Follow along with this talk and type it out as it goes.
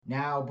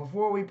Now,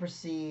 before we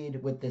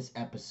proceed with this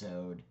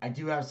episode, I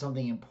do have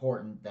something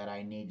important that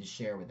I need to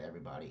share with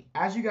everybody.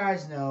 As you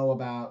guys know,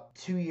 about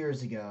 2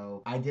 years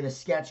ago, I did a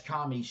sketch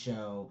comedy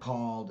show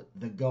called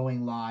The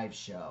Going Live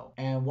Show.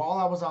 And while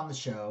I was on the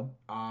show,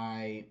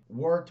 I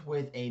worked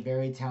with a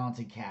very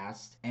talented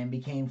cast and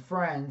became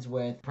friends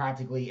with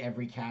practically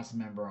every cast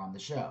member on the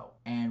show.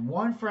 And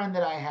one friend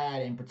that I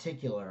had in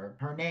particular,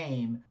 her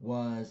name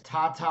was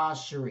Tata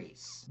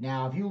Charisse.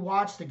 Now, if you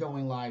watch the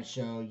Going Live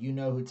show, you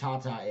know who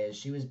Tata is.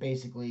 She was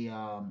basically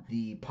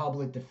the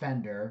public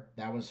defender.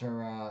 That was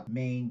her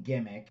main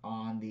gimmick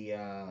on the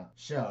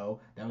show.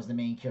 That was the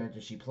main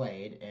character she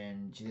played,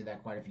 and she did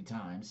that quite a few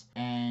times.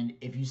 And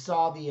if you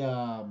saw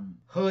the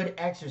Hood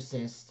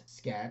Exorcist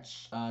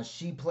sketch,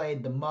 she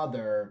played the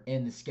mother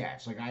in the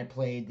sketch. Like, I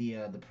played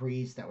the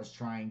priest that was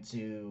trying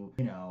to,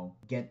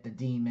 get the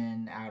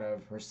demon out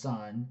of her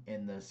son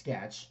in the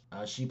sketch.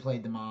 She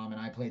played the mom,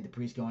 and I played the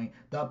priest going,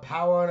 "The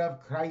power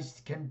of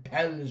Christ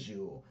compels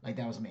you." Like,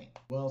 that was me.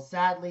 Well,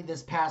 sadly,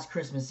 this past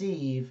Christmas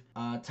Eve,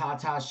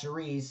 Tata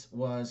Charisse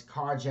was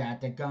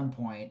carjacked at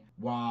gunpoint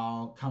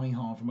while coming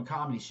home from a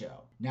comedy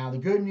show. Now, the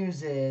good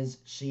news is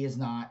she is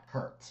not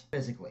hurt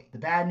physically. The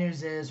bad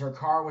news is her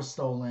car was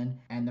stolen,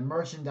 and the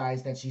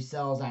merchandise that she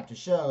sells after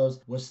shows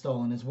was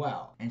stolen as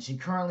well. And she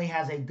currently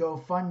has a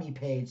GoFundMe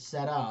page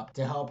set up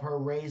to help her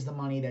raise the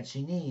money that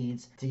she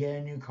needs to get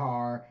a new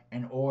car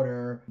and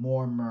order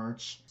more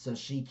merch so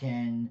she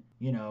can,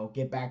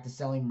 get back to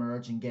selling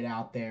merch and get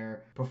out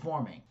there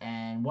performing.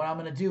 And what I'm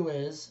going to do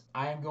is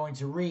I am going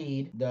to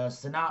read the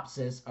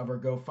synopsis of her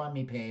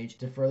GoFundMe page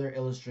to further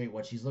illustrate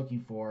what she's looking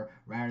for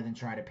rather than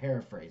try to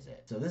paraphrase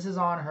it. So this is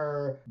on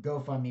her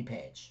GoFundMe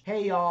page.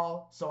 "Hey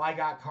y'all, so I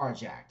got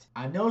carjacked.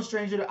 I'm no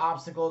stranger to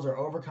obstacles or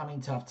overcoming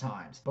tough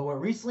times, but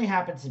what recently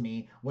happened to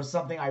me was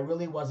something I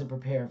really wasn't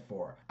prepared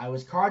for. I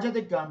was carjacked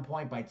at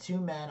gunpoint by two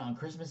men on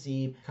Christmas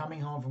Eve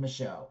coming home from a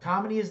show.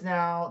 Comedy is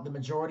now the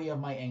majority of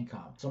my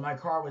income, so my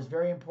car was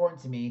very important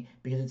to me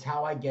because it's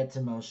how I get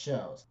to most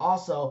shows.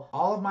 Also,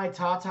 all of my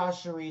Tata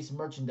Charisse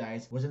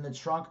merchandise was in the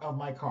trunk of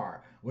my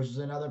car, which was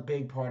another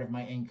big part of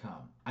my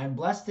income. I'm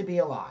blessed to be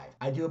alive.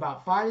 I do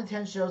about 5 to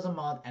 10 shows a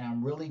month and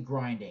I'm really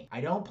grinding.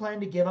 I don't plan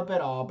to give up at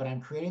all, but I'm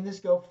creating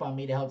this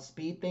GoFundMe to help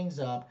speed things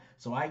up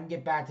so I can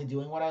get back to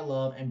doing what I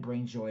love and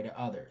bring joy to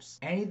others.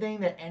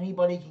 Anything that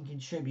anybody can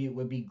contribute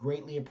would be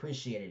greatly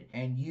appreciated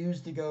and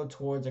used to go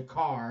towards a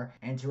car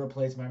and to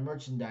replace my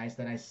merchandise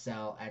that I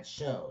sell at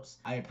shows.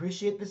 I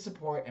appreciate the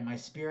support and my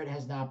spirit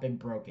has not been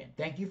broken.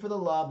 Thank you for the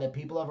love that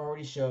people have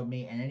already showed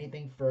me, and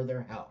anything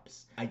further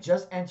helps. I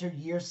just entered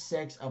year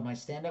 6 of my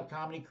stand-up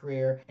comedy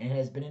career and it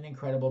has been an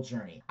incredible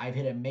journey. I've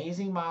hit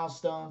amazing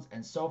milestones,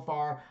 and so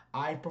far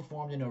I've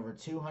performed in over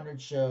 200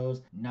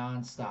 shows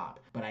non-stop,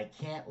 but I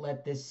can't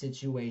let this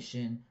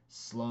situation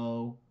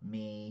slow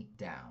me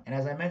down. And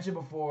as I mentioned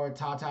before,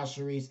 Tata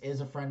Charisse is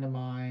a friend of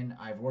mine.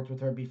 I've worked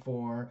with her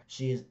before.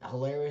 She is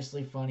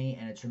hilariously funny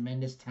and a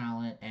tremendous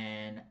talent,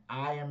 and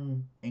I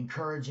am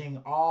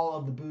encouraging all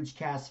of the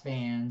Boochcast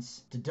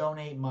fans to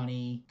donate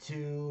money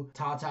to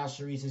Tata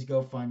Charisse's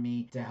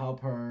GoFundMe to help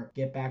her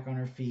get back on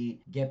her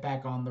feet, get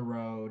back on the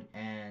road,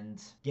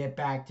 and get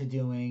back to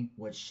doing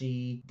what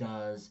she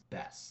does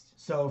best.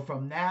 So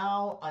from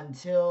now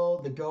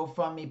until the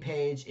GoFundMe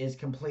page is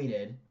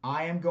completed,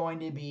 I am going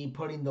to be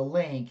putting the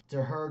link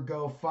to her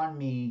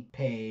GoFundMe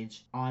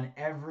page on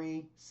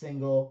every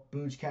single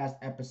Boochcast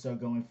episode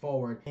going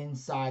forward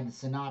inside the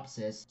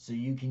synopsis, so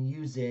you can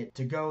use it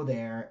to go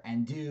there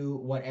and do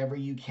whatever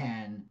you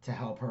can to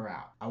help her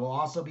out. I will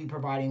also be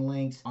providing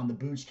links on the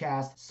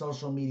Boochcast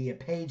social media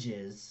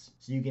pages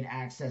so you can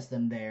access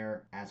them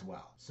there as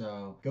well.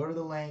 So go to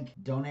the link,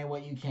 donate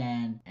what you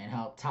can, and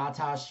help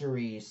Tata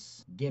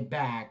Charisse get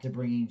back to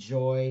bringing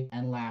joy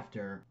and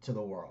laughter to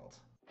the world.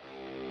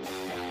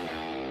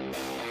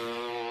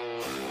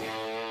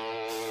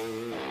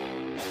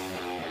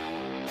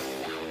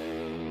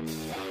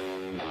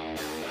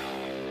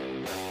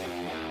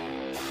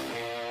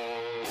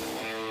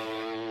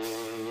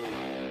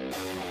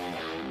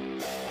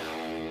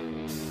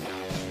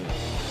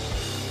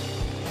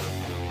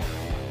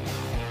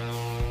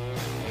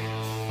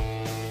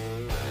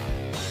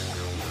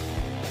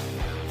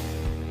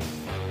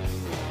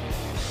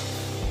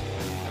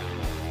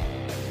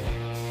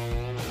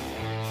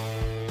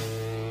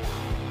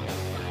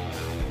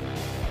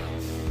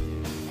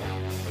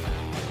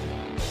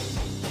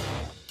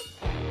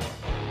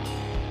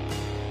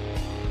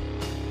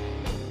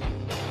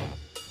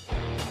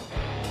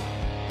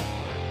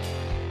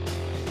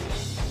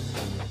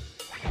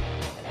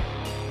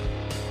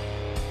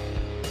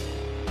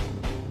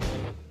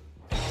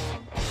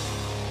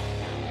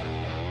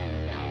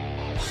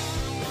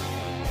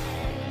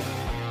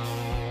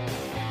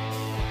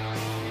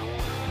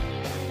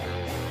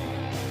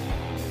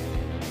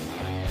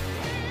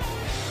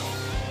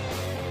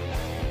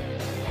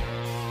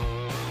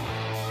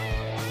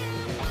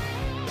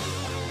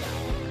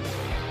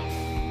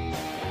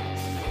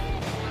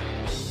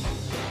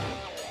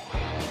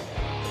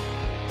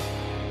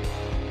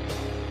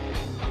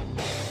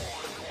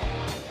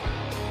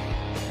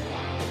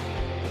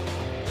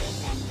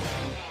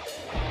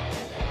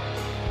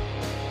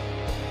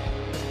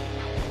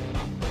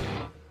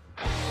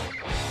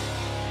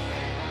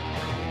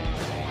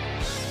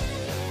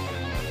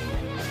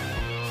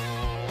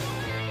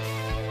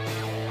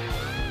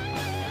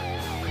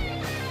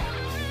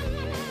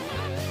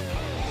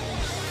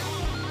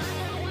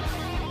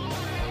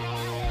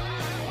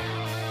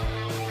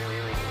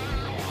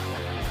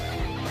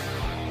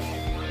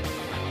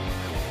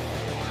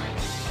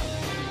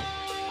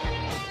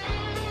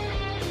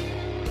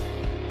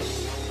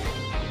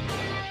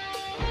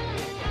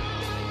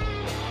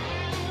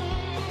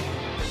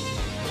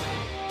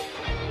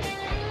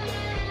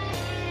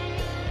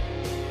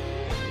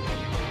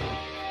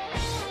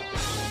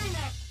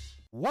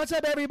 What's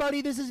up,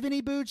 everybody? This is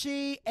Vinny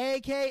Bucci,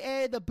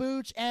 aka The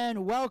Booch,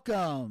 and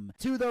welcome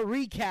to the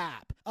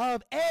recap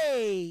of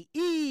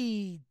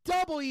Aew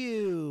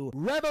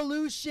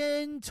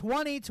Revolution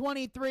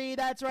 2023.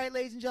 That's right,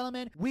 ladies and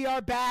gentlemen. We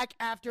are back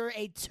after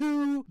a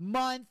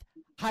 2-month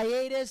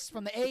hiatus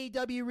from the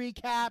AEW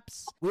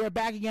recaps. We are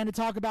back again to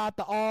talk about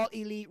the All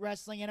Elite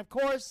Wrestling. And of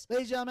course,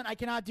 ladies and gentlemen, I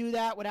cannot do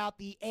that without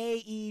the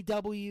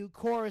AEW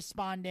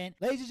correspondent.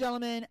 Ladies and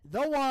gentlemen,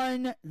 the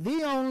one,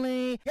 the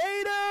only,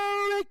 Gator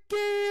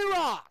Ricky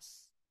Ross.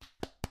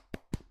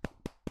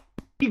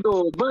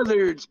 Eagle,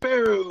 buzzard,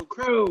 sparrow,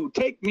 crow,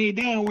 take me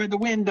down where the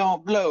wind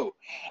don't blow.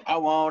 I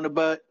want a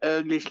butt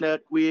ugly slut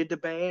with a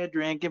bad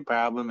drinking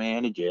problem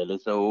and a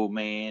jealous old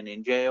man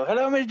in jail.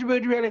 Hello, Mr.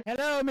 Bucci.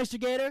 Hello, Mr.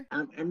 Gator.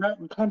 I'm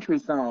writing country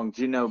songs,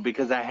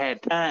 because I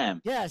had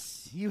time.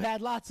 Yes, you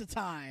had lots of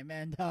time.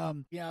 And,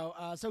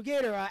 so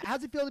Gator,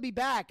 how's it feel to be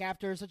back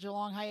after such a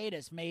long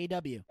hiatus from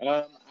AEW?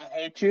 I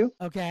hate you.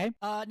 Okay.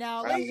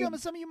 Now, ladies and gentlemen,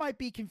 some of you might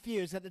be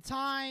confused. At the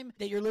time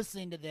that you're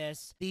listening to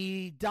this,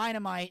 the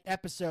Dynamite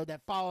episode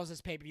that follows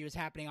this pay-per-view is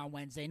happening on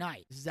Wednesday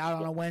night. This is out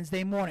on a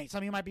Wednesday morning. Some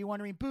of you might be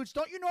wondering, Booch,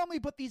 don't you normally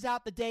put these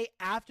out the day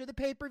after the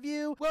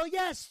pay-per-view? Well,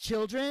 yes,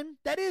 children.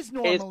 That is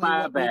normally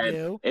what we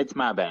do. It's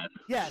my bad.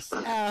 Yes.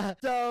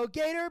 So,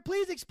 Gator,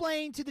 please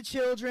explain to the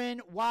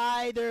children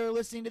why they're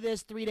listening to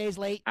this 3 days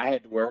late. I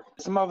had to work.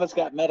 Some of us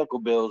got medical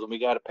bills, and we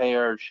got to pay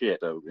our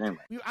shit. So,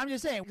 anyway. I'm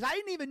just saying, because I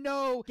didn't even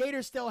know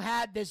Gator still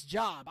had this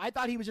job. I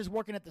thought he was just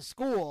working at the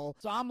school.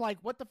 So I'm like,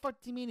 what the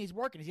fuck do you mean he's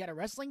working? Is he at a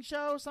wrestling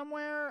show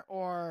somewhere?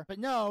 But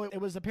no,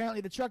 it was apparently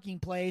the trucking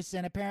place,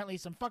 and apparently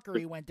some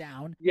fuckery went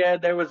down. Yeah,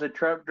 there was a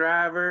truck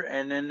driver,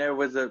 and then there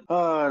was there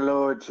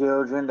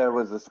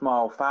was a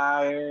small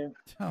fire,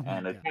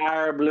 and a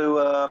tire blew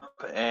up,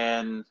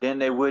 and then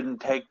they wouldn't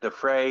take the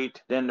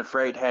freight. Then the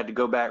freight had to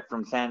go back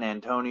from San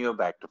Antonio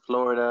back to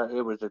Florida.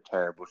 It was a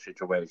terrible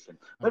situation.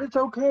 But it's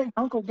okay.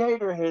 Uncle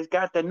Gator has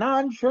got the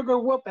non-sugar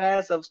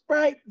whoop-ass of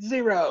Sprite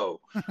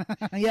Zero.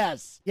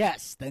 Yes,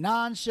 the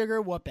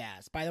non-sugar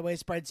whoop-ass. By the way,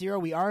 Sprite Zero,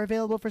 we are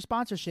available for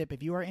sponsorship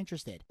if you are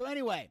interested. So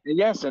anyway.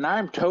 Yes, and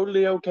I'm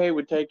totally okay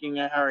with taking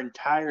our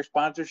entire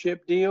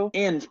sponsorship deal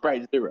in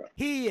Sprite Zero.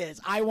 He is.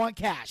 I want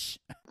cash.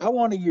 I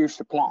want a year's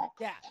supply.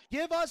 Yeah.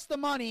 Give us the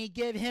money,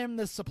 give him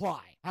the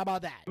supply. How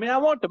about that? I mean, I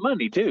want the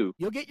money, too.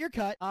 You'll get your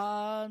cut.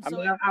 I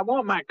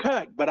want my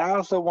cut, but I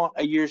also want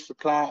a year's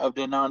supply of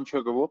the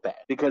non-sugar whoop-ass,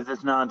 because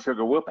it's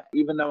non-sugar whoop-ass.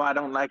 Even though I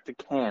don't like the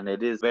can,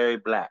 it is very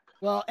black.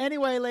 Well,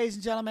 anyway, ladies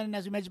and gentlemen,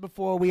 as we mentioned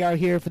before, we are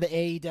here for the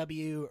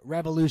AEW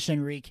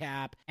Revolution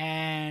recap,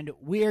 and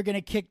we are going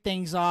to kick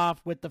things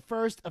off with the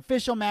first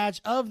official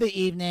match of the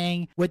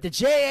evening. With the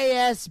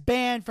JAS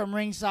band from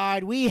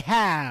ringside, we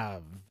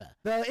have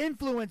the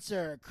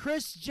influencer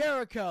Chris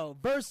Jericho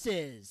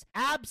versus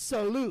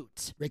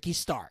Absolute Ricky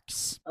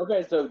Starks.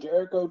 Okay, so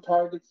Jericho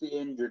targets the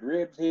injured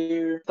ribs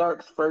here.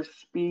 Starks'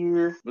 first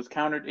spear was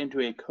countered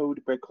into a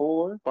code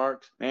breaker.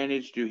 Sparks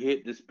managed to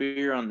hit the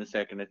spear on the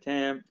second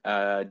attempt.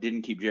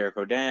 Didn't keep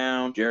Jericho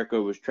down.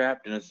 Jericho was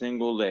trapped in a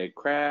single leg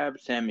crab.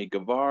 Sammy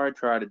Guevara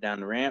trotted down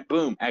the ramp.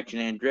 Boom! Action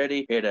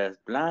Andretti hit a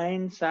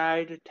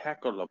blindside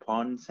tackle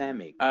upon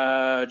Sammy.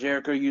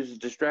 Jericho uses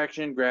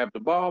distraction, grabbed the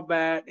ball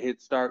bat, hit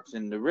Starks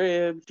in the ribs.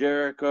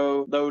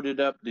 Jericho loaded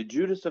up the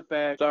Judas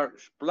effect.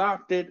 Starks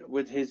blocked it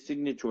with his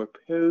signature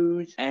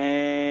pose,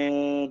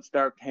 and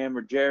Stark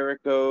hammered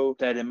Jericho,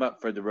 set him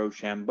up for the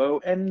Rochambeau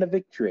and the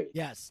victory.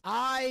 Yes,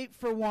 I,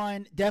 for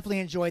one,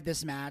 definitely enjoyed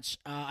this match.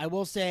 I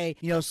will say,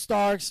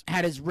 Starks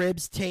had his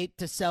ribs taped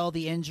to sell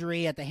the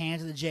injury at the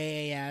hands of the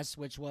JAS,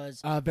 which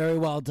was very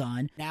well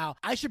done. Now,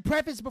 I should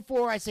preface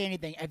before I say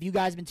anything, if you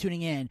guys have been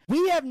tuning in,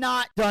 we have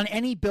not done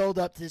any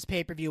build-up to this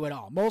pay-per-view at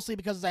all. Mostly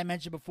because, as I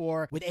mentioned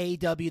before, with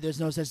AEW, there's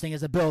no such thing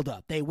as a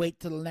build-up. They wait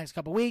till the next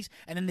couple weeks,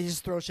 and then they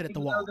just throw shit at the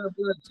wall. There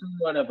was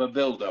somewhat of a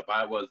build-up.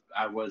 I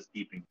was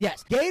keeping.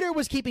 Yes, Gator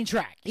was keeping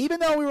track. Even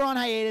though we were on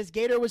hiatus,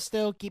 Gator was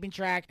still keeping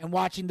track and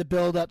watching the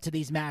build-up to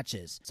these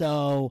matches.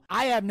 So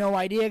I have no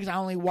idea because I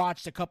only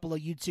watched a couple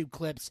of YouTube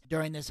clips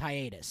during this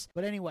hiatus.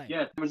 But anyway.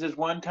 Yes, there was this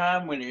one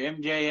time when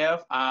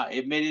MJF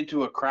admitted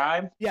to a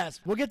crime. Yes,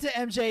 we'll get to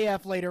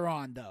MJF later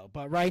on, though.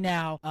 But right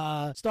now,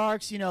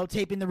 Starks,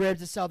 taping the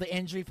ribs to sell the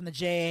injury from the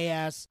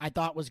JAS, I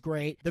thought was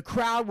great. The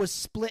crowd was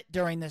split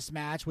during this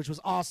match, which was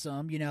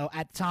awesome.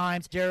 At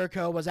times,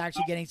 Jericho was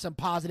actually getting some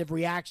positive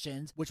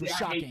reactions, which was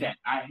shocking.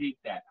 I hate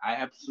that. I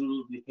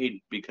absolutely hate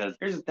it because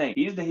here's the thing.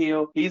 He's the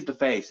heel. He's the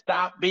face.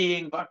 Stop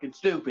being fucking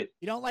stupid.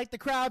 You don't like the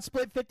crowd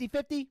split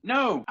 50-50?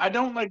 No, I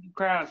don't like the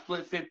crowd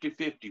split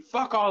 50-50.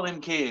 Fuck all them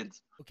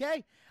kids.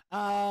 Okay.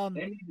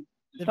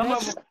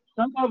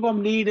 Some of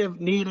them need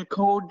a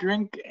cold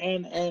drink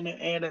and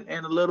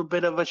a little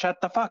bit of a shut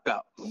the fuck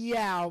up.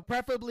 Yeah,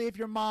 preferably if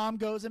your mom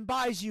goes and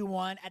buys you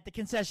one at the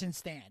concession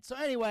stand. So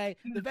anyway,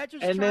 the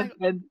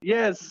veterans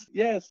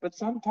yes, but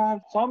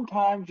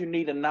sometimes you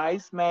need a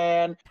nice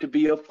man to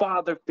be a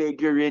father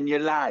figure in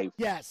your life.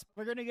 Yes,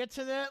 we're gonna get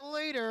to that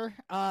later.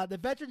 The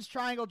veterans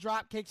triangle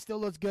drop kick still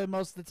looks good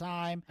most of the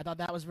time. I thought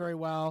that was very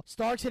well.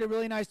 Starks hit a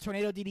really nice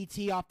tornado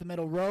DDT off the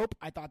middle rope.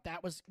 I thought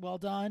that was well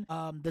done.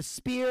 The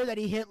spear that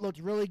he hit looked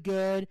really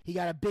good. He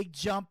got a big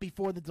jump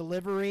before the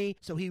delivery,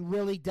 so he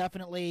really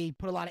definitely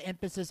put a lot of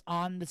emphasis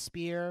on the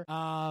spear.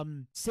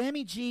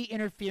 Sammy G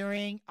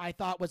interfering, I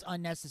thought was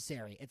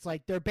unnecessary. It's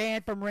like they're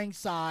banned from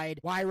ringside.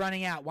 Why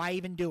running out? Why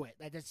even do it?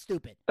 That's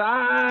stupid.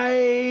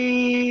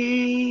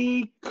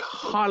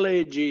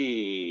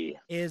 Psychology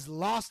is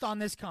lost on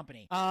this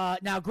company.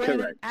 Now,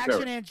 granted, Correct.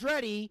 Action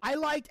Andretti, I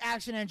liked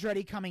Action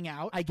Andretti coming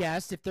out, I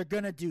guess, if they're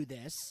going to do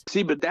this.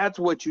 See, but that's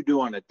what you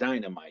do on a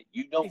Dynamite.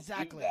 You don't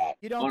do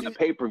that on a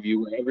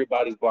pay-per-view where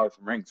everybody's barred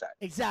from ringside.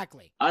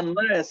 Exactly.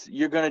 Unless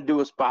you're going to do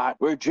a spot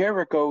where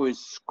Jericho is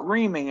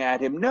screaming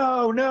at him,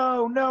 no,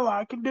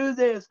 I can do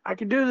this. I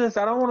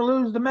don't want to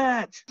lose the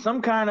match.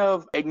 Some kind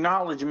of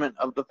acknowledgement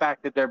of the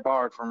fact that they're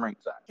barred from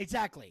ringside.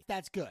 Exactly.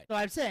 That's good. So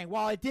I'm saying,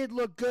 while it did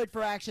look good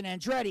for Action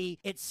Andretti,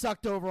 it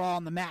sucked overall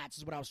in the match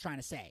is what I was trying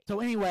to say. So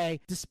anyway,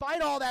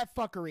 despite all that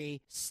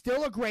fuckery,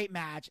 still a great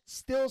match,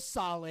 still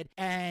solid,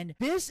 and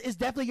this is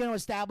definitely going to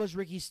establish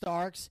Ricky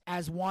Starks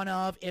as one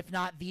of, if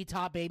not the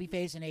top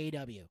babyface in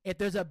AEW. If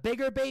there's a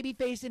bigger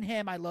babyface in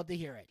him, I'd love to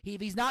hear it.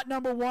 If he's not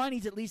number one,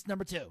 he's at least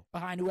number two,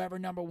 behind whoever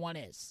number one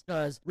is.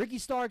 Because Ricky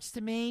Starks,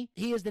 to me,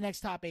 he is the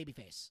next top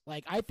babyface.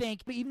 Like, I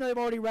think, even though they've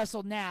already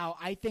wrestled now,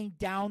 I think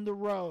down the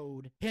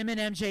road, him and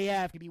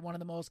MJF could be one of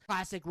the most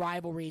classic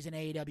rivalries in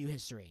AEW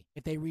history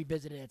if they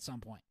revisit it at some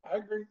point. I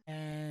agree.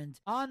 And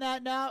on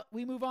that note,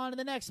 we move on to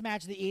the next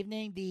match of the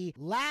evening, the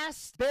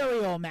last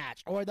burial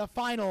match, or the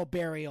final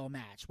burial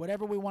match,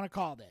 whatever we want to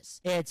call this.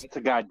 It's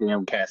a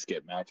goddamn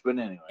casket match, but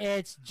anyway.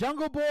 It's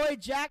Jungle Boy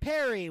Jack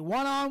Perry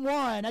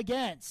one-on-one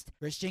against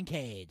Christian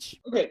Cage.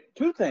 Okay,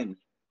 two things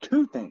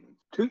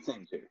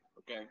here.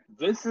 Okay.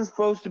 This is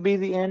supposed to be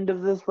the end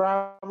of this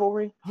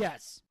rivalry?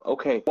 Yes.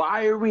 Okay.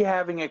 Why are we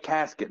having a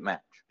casket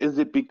match? Is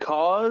it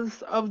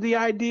because of the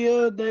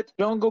idea that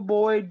Jungle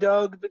Boy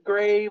dug the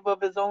grave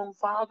of his own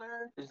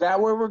father? Is that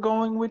where we're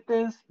going with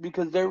this?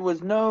 Because there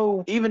was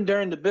no, even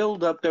during the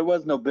build-up, there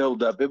was no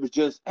build-up. It was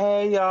just,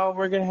 hey, y'all,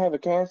 we're going to have a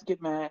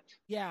casket match.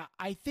 Yeah,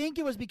 I think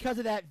it was because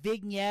of that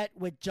vignette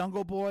with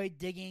Jungle Boy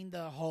digging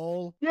the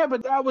hole. Yeah,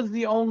 but that was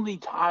the only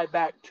tie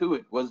back to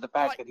it, was the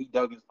fact that he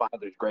dug his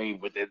father's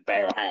grave with his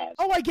bare hands.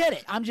 Oh, I get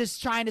it. I'm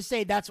just trying to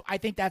say I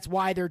think that's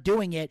why they're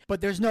doing it,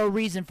 but there's no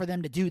reason for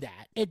them to do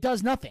that. It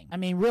does nothing. I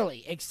mean,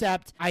 really,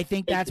 except I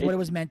think that's what it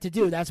was meant to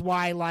do. That's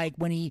why, like,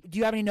 do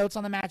you have any notes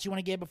on the match you want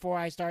to give before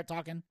I start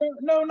talking?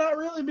 No, not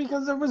really,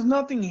 because there was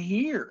nothing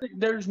here.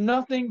 There's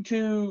nothing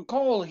to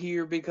call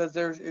here because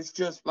it's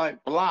just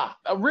like blah.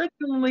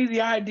 Originally,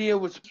 the idea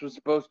was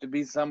supposed to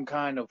be some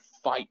kind of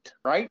fight,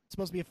 right? It's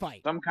supposed to be a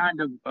fight. Some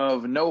kind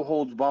of no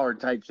holds barred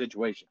type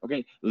situation.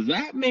 Okay,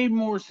 that made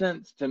more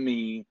sense to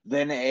me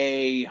than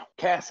a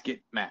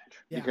casket match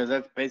because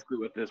that's basically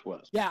what this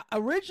was. Yeah,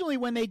 originally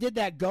when they did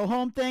that go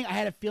home thing, I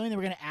had a feeling they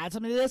were going to add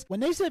something to this. When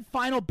they said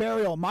final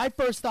burial, my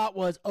first thought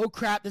was, oh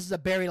crap, this is a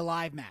buried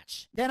alive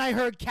match. Then I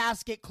heard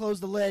casket, close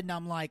the lid, and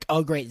I'm like,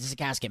 oh great, this is a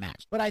casket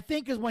match. But I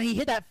think is when he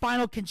hit that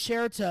final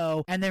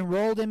concerto and then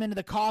rolled him into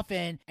the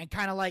coffin and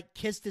kind of like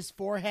kissed his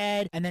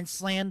forehead and then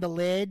slammed the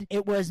lid,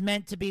 it was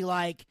meant to be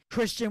like,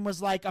 Christian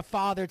was like a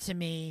father to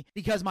me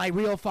because my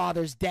real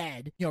father's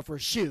dead, for a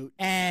shoot.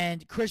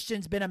 And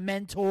Christian's been a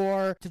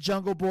mentor to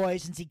Jungle Boy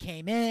since he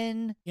came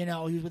in. He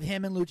was with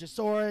him and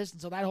Luchasaurus,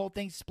 and so that whole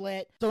thing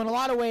split. So in a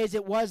lot of ways,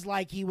 it was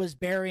like he was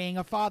burying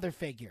a father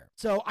figure.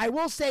 So I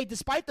will say,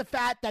 despite the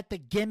fact that the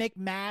gimmick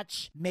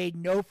match made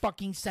no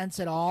fucking sense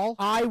at all,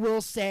 I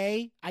will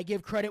say, I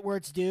give credit where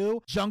it's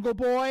due. Jungle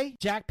Boy,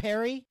 Jack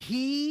Perry,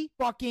 he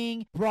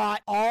fucking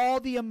brought all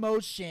the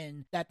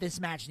emotion that this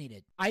match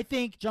needed. I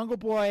think Jungle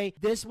Boy,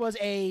 this was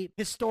a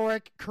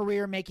historic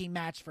career-making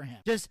match for him.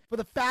 Just for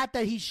the fact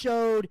that he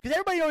showed, because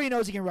everybody already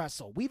knows he can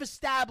wrestle. We've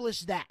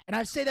established that. And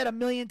I've said that a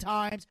million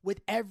times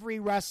with every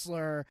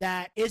wrestler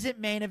that isn't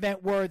main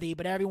event worthy,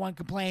 but everyone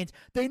complains,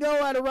 they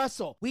know how to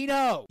wrestle. We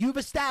know. You've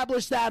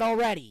established that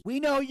already. We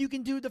know you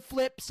can do the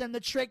flips and the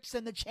tricks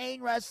and the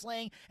chain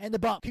wrestling and the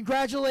bump.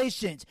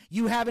 Congratulations.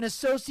 You have an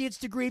associate's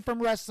degree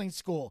from wrestling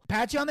school.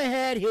 Pat you on the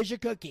head. Here's your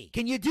cookie.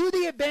 Can you do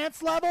the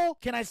advanced level?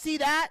 Can I see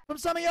that from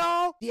some of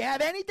y'all? Do you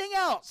have anything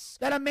else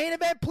that a main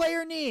event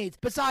player needs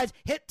besides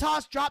hit,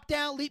 toss, drop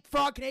down,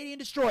 leapfrog, Canadian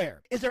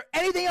destroyer? Is there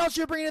anything else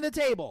you're bringing to the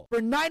table?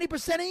 For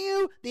 90% of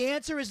you, the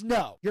answer is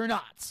no. You're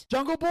not.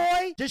 Jungle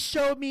Boy just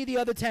showed me the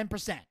other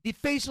 10%. The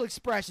facial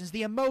expressions,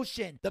 the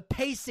emotion, the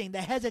pacing,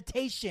 the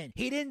hesitation.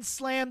 He didn't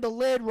slam the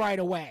lid right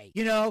away.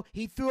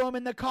 He threw him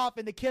in the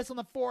coffin, the kiss on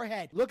the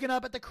forehead, looking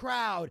up at the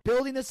crowd,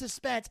 building the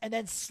suspense, and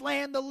then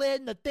slammed the lid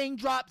and the thing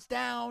drops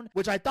down,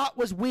 which I thought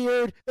was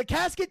weird. The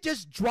casket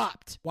just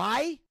dropped.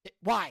 Why?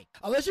 Why?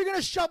 Unless you're going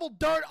to shovel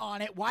dirt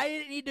on it, why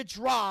did it need to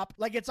drop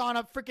like it's on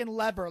a freaking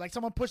lever? Like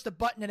someone pushed a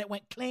button and it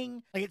went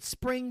cling, like it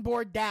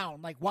springboard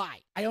down. Like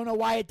why? I don't know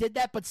why it did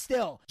that, but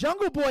still.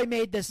 Jungle Boy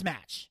made this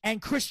match,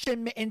 and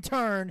Christian in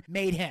turn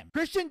made him.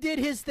 Christian did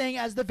his thing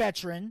as the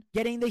veteran,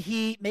 getting the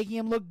heat, making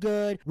him look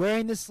good,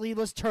 wearing the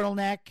sleeveless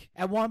turtleneck.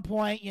 At one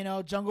point,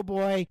 Jungle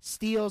Boy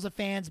steals a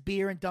fan's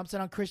beer and dumps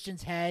it on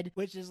Christian's head,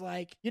 which is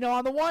like,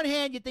 on the one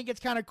hand, you think it's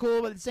kind of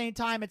cool, but at the same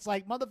time, it's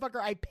like, motherfucker,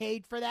 I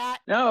paid for that.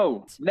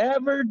 No,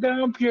 Never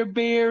dump your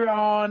beer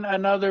on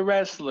another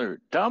wrestler.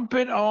 Dump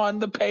it on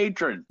the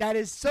patron. That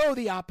is so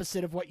the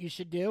opposite of what you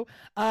should do.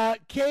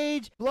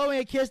 Cage blowing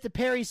a kiss to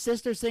Perry's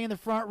sister sitting in the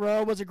front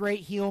row was a great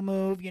heel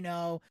move,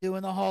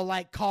 doing the whole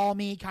like call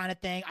me kind of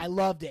thing. I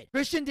loved it.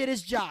 Christian did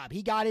his job.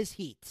 He got his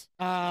heat.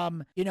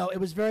 It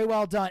was very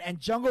well done. And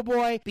Jungle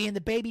Boy being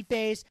the baby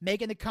face,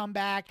 making the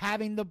comeback,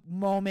 having the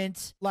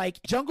moment.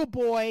 Like Jungle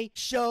Boy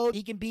showed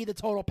he can be the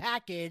total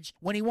package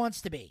when he wants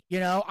to be.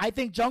 I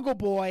think Jungle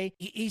Boy,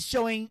 he's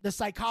showing the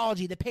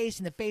psychology, the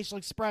pacing, the facial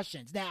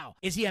expressions. Now,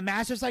 is he a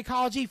master of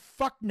psychology?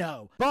 Fuck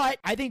no. But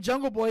I think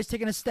Jungle Boy is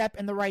taking a step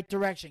in the right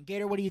direction.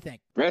 Gator, what do you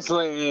think?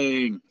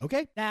 Wrestling.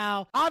 Okay.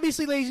 Now,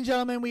 obviously, ladies and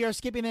gentlemen, we are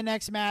skipping the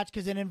next match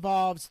because it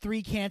involves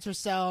 3 cancer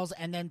cells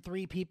and then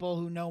 3 people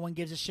who no one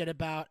gives a shit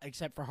about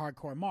except for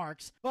hardcore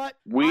marks. But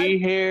we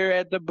here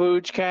at the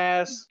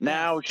Boochcast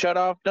now shut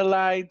off the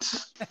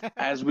lights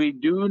as we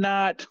do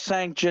not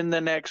sanction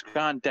the next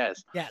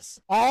contest. Yes.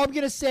 All I'm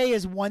going to say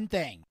is one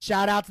thing.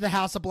 Shout out to the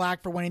House of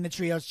Black for winning the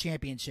Trios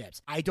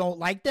Championships. I don't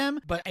like them,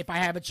 but if I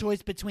have a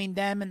choice between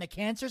them and the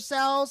cancer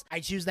cells, I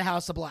choose the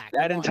House of Black.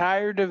 That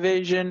entire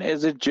division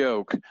is a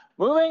joke.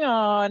 Moving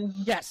on.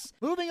 Yes.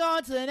 Moving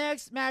on to the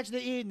next match of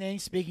the evening.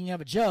 Speaking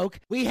of a joke,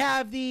 we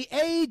have the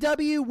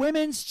AEW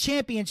Women's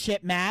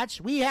Championship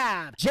match. We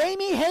have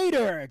Jamie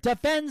Hayter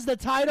defends the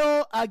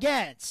title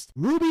against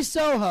Ruby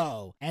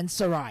Soho and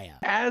Saraya.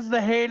 As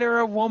the hater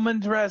of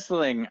women's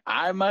wrestling,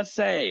 I must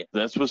say,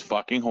 this was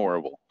fucking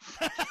horrible.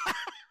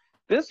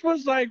 This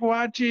was like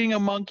watching a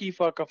monkey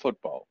fuck a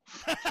football.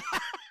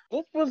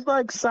 This was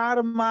like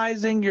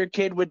sodomizing your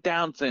kid with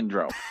Down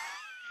syndrome.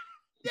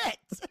 Yes.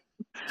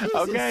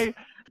 Okay?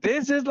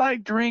 This is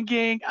like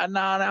drinking a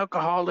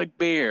non-alcoholic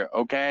beer,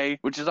 okay?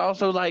 Which is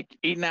also like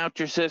eating out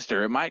your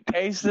sister. It might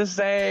taste the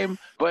same,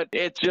 but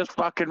it's just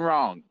fucking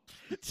wrong.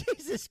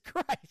 Jesus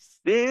Christ.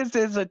 This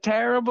is a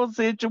terrible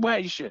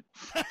situation.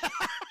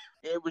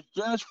 It was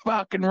just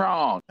fucking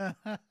wrong.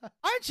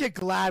 Aren't you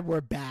glad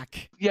we're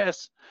back?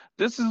 Yes,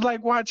 this is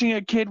like watching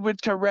a kid with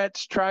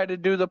Tourette's try to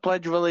do the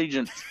Pledge of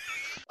Allegiance.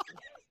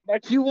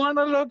 Like you want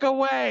to look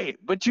away,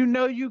 but you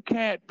know you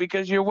can't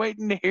because you're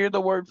waiting to hear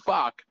the word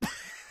fuck.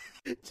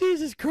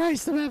 Jesus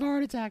Christ, I'm having a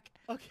heart attack.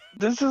 Okay.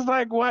 This is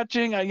like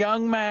watching a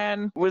young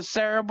man with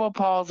cerebral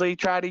palsy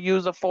try to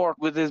use a fork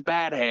with his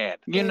bad hand.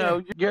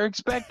 You're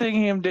expecting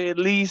him to at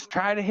least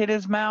try to hit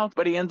his mouth,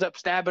 but he ends up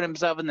stabbing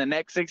himself in the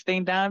neck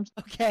 16 times.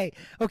 Okay,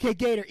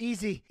 Gator,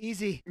 easy.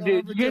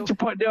 Did you get your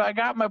point? Do I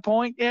got my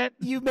point yet?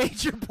 You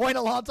made your point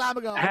a long time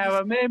ago. Have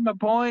I made my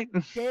point?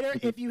 Gator,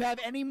 if you have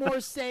any more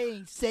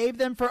saying, save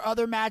them for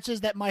other matches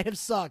that might have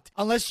sucked.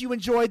 Unless you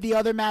enjoyed the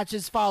other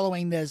matches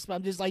following this.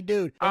 I'm just like,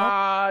 dude.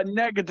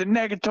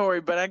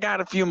 Negatory, but I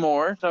got a few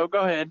more. So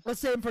go ahead. Let's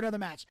save them for another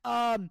match.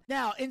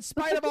 Now, in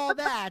spite of all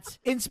that,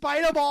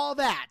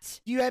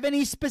 do you have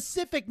any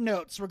specific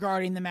notes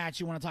regarding the match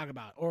you want to talk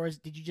about? Or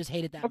did you just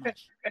hate it that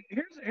much?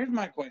 Here's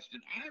my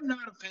question. I'm not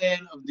a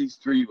fan of these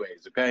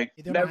 3-ways, okay?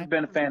 Never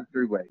been a fan of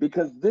 3-way.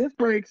 Because this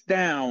breaks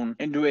down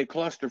into a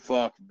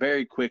clusterfuck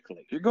very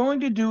quickly. If you're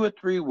going to do a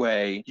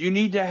 3-way, you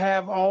need to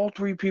have all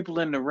 3 people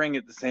in the ring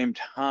at the same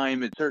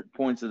time at certain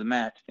points of the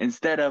match.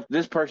 Instead of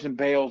this person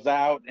bails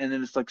out and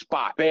then it's like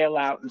spot, bail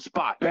out and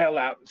spot, bail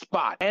out and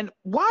spot. And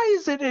why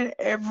is it in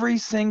every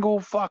single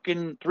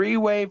fucking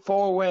 3-way,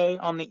 4-way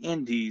on the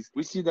indies,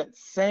 we see that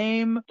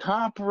same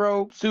top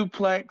rope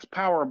suplex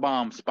power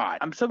bomb spot?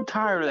 I'm so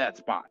tired of that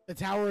spot. The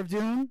Tower of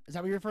Doom? Is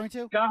that what you're referring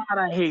to? God,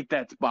 I hate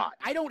that spot.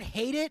 I don't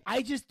hate it.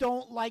 I just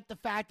don't like the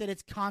fact that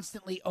it's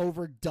constantly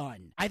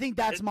overdone. I think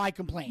that's my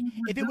complaint.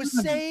 If it was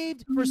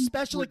saved for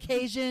special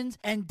occasions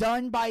and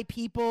done by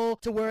people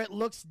to where it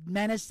looks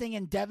menacing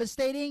and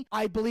devastating,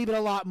 I'd believe it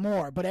a lot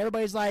more. But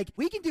everybody's like,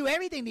 we can do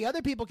everything the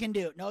other people can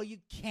do. No, you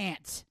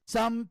can't.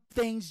 Some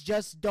things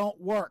just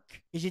don't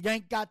work because you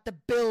ain't got the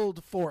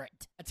build for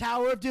it. A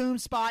Tower of Doom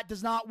spot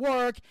does not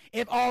work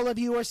if all of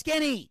you are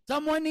skinny.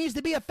 Someone needs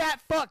to be a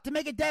fat fuck to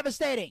make it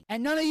devastating.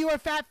 And none of you are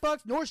fat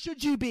fucks, nor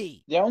should you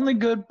be. The only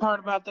good part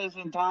about this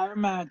entire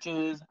match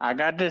is I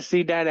got to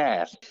see that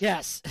ass.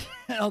 Yes.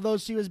 Although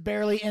she was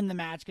barely in the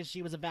match because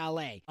she was a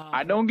valet.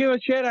 I don't give a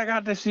shit. I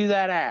got to see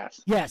that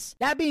ass. Yes.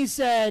 That being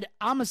said,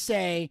 I'm going to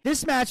say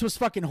this match was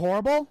fucking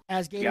horrible,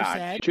 as Gator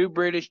said. 2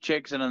 British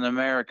chicks and an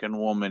American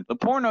woman. The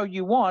porno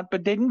you want,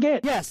 but didn't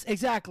get. Yes,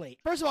 exactly.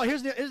 First of all,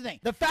 here's the thing.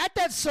 The fact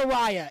that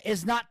Saraya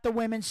is not the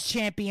women's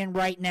champion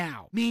right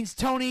now means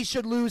Tony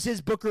should lose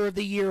his Booker of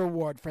the Year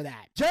award for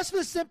that. Just for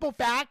the simple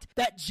fact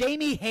that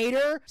Jamie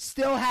Hayter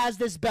still has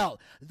this belt.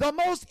 The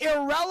most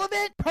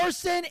irrelevant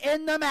person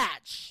in the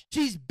match.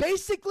 She's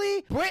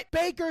basically Britt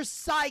Baker's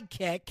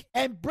sidekick,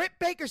 and Britt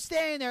Baker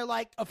standing there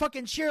like a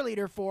fucking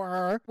cheerleader for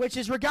her, which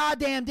is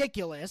goddamn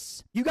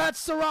ridiculous. You got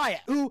Saraya,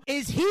 who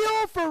is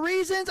heel for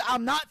reasons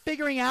I'm not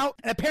figuring out,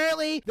 and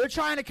apparently they're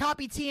trying to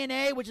copy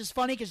TNA, which is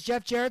funny because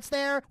Jeff Jarrett's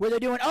there, where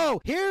they're doing,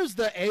 oh, here's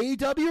the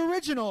AEW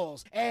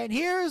originals, and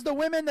here's the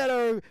women that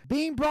are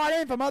being brought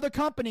in from other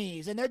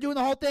companies, and they're doing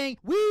the whole thing.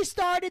 We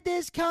started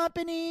this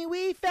company.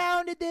 We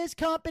founded this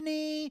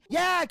company.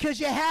 Yeah, because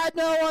you had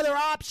no other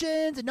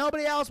options, and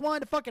nobody else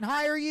wanted to fucking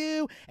hire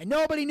you, and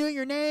nobody knew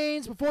your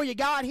names before you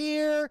got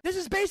here. This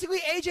is basically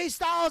AJ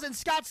Styles and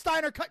Scott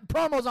Steiner cutting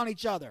promos on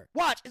each other.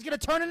 Watch, it's going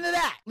to turn into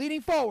that leading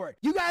forward.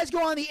 You guys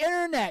go on the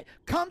internet.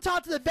 Come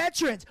talk to the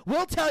veterans.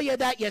 We'll tell you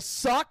that you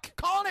suck.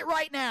 Calling it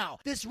right now.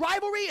 This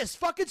rivalry is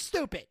fucking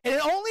stupid. And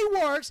it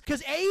only works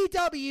because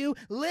AEW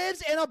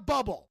lives in a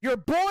bubble. You're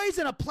boys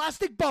in a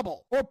plastic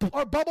bubble.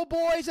 Or bubble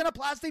boys in a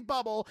plastic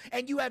bubble.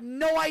 And you have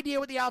no idea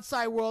what the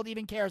outside world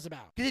even cares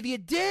about. Because if you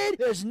did,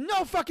 there's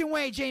no fucking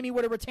way Jamie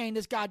would have retained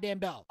this goddamn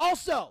belt.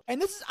 Also,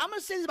 and this is, I'm going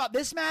to say this about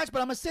this match,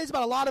 but I'm going to say this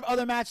about a lot of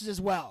other matches as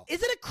well.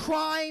 Is it a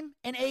crime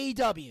in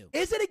AEW?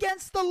 Is it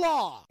against the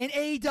law in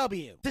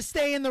AEW to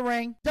stay in the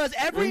ring? Does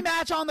every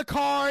match on the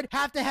card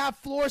have to have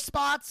floor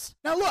spots?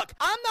 Now look,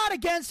 I'm not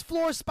against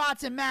floor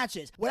spots in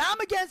matches. What I'm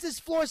against is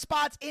floor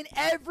spots in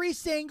every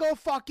single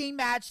fucking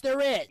match there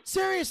is.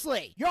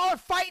 Seriously, y'all are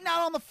fighting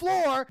out on the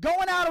floor,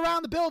 going out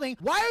around the building.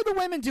 Why are the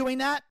women doing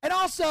that? And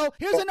also,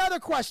 here's another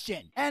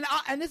question, and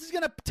this is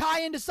going to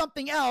tie into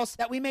something else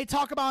that we may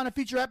talk about in a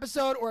future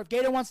episode, or if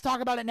Gator wants to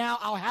talk about it now,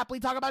 I'll happily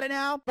talk about it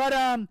now. But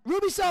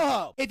Ruby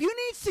Soho, if you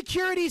need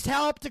security's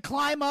help to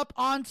climb up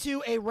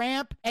onto a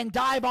ramp and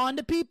dive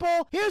onto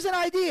people, here's an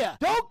idea.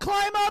 Don't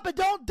climb up and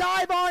don't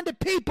dive onto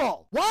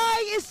people.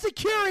 Why is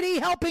security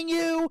helping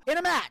you in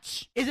a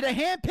match? Is it a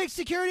hand-picked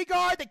security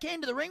guard that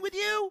came to the ring with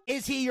you?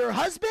 Is he your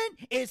husband?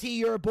 Is he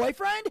your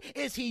boyfriend?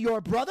 Is he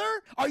your brother?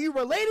 Are you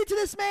related to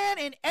this man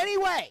in any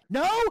way?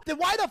 No? Then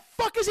why the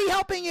fuck is he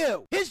helping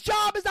you? His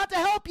job is not to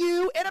help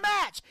you in a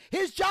match.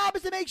 His job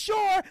is to make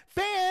sure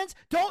fans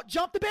don't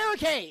jump the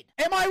barricade.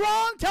 Am I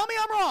wrong? Tell me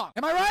I'm wrong.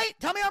 Am I right?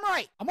 Tell me I'm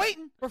right. I'm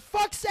waiting. For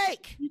fuck's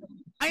sake.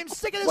 I am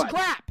sick of this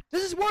crap.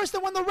 This is worse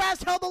than when the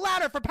refs held the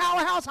ladder for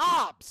Powerhouse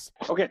Hobbs.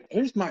 Okay,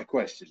 here's my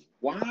question.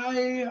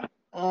 Why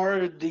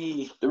are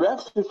the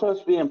refs are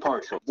supposed to be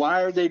impartial?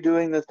 Why are they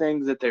doing the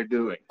things that they're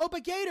doing? Oh,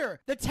 but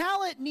Gator, the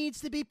talent needs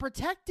to be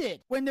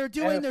protected when they're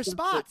doing their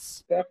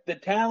spots. Fuck the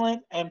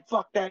talent and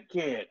fuck that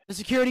kid. The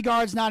security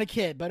guard's not a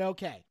kid, but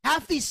okay.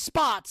 Half these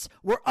spots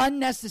were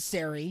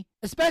unnecessary,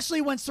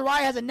 especially when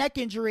Saraya has a neck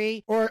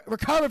injury or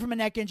recovered from a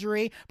neck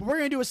injury, but we're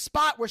going to do a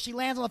spot where she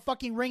lands on the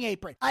fucking ring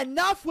apron.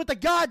 Enough with the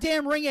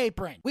goddamn ring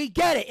apron. We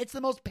get it. It's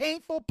the most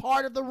painful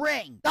part of the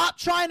ring. Stop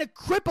trying to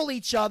cripple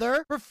each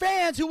other for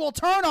fans who will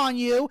turn on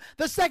you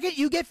the second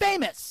you get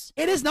famous.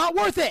 It is not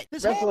worth it.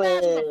 This whole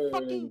match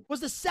was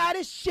the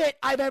saddest shit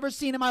I've ever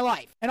seen in my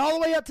life. And all the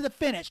way up to the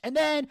finish. And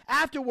then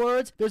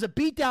afterwards, there's a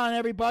beatdown on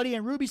everybody,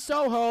 and Ruby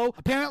Soho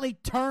apparently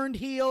turned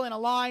heel and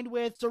aligned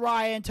with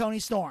Saraya and Toni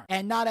Storm.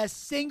 And not a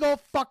single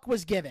fuck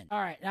was given. All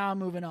right, now I'm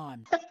moving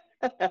on.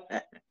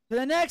 For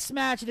the next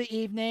match of the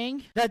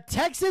evening, the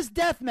Texas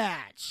Death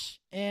Match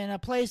in a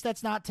place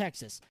that's not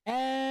Texas.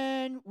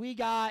 And we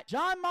got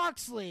Jon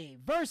Moxley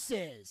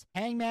versus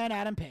Hangman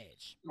Adam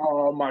Page.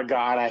 Oh my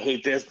God, I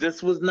hate this.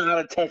 This was not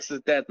a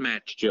Texas Death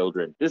Match,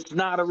 children. This is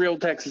not a real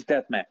Texas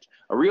Death Match.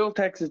 A real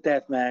Texas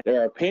Death Match,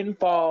 there are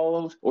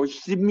pinfalls or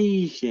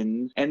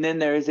submissions, and then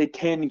there is a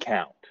 10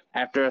 count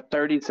after a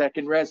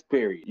 30-second rest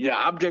period. The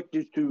object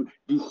is to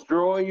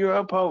destroy your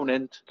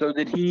opponent so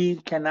that he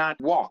cannot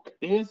walk.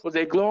 This was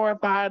a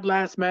glorified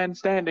last man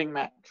standing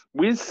match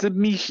with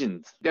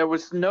submissions. There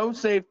was no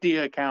safety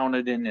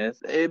accounted in this.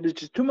 It was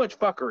just too much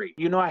fuckery.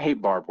 You know I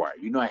hate barbed wire.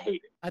 You know I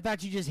hate it. I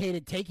thought you just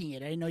hated taking it.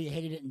 I didn't know you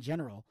hated it in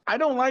general. I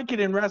don't like it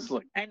in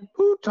wrestling. And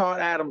who taught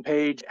Adam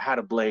Page how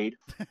to blade?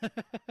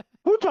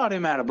 Who taught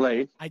him how to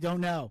blade? I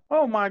don't know.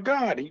 Oh my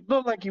God, he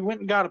looked like he went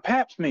and got a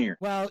pap smear.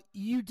 Well,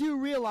 you do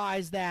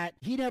realize that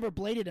he never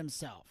bladed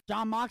himself.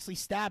 Jon Moxley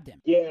stabbed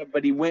him. Yeah,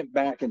 but he went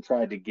back and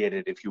tried to get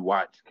it if you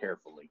watch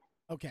carefully.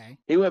 Okay.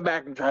 He went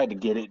back and tried to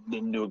get it,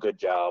 didn't do a good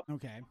job.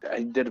 Okay.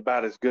 He did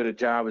about as good a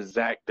job as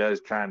Zach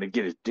does trying to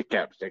get his dick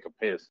out to take a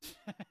piss.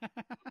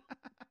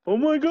 Oh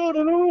my God,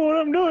 I don't know what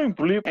I'm doing.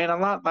 Bleep. And a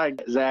lot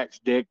like Zach's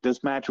dick,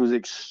 this match was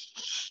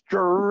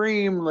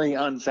extremely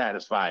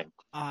unsatisfying.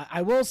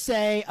 I will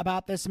say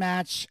about this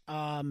match,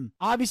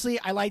 obviously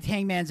I liked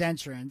Hangman's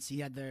entrance. He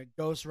had the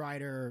Ghost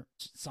Rider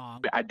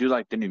song. I do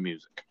like the new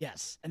music.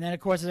 Yes. And then, of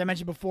course, as I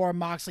mentioned before,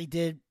 Moxley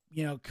did,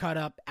 cut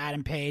up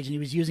Adam Page, and he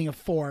was using a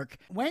fork.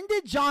 When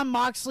did Jon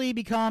Moxley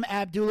become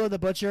Abdullah the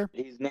Butcher?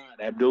 He's not.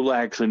 Abdullah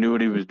actually knew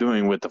what he was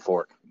doing with the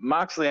fork.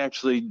 Moxley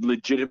actually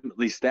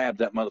legitimately stabbed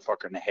that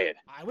motherfucker in the head.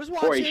 I was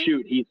watching. Before he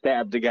shoot, he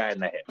stabbed the guy in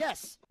the head.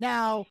 Yes.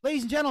 Now,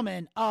 ladies and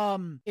gentlemen,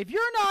 if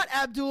you're not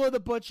Abdullah the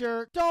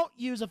Butcher, don't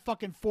use a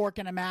fucking fork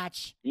in a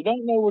match. You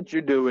don't know what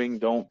you're doing,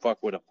 don't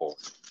fuck with a fork.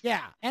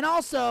 Yeah. And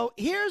also,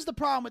 here's the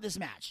problem with this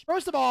match.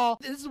 First of all,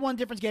 this is one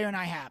difference Gator and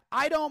I have.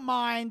 I don't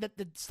mind that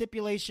the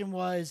stipulation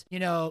was,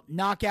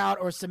 knockout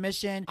or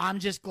submission. I'm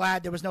just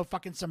glad there was no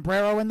fucking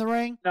sombrero in the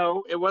ring.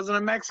 No, it wasn't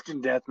a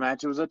Mexican death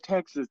match. It was a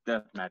Texas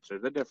death match.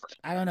 There's a difference.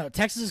 I don't know.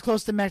 Texas is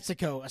close to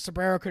Mexico. A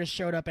sombrero could have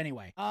showed up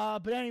anyway.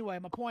 But anyway,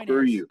 my point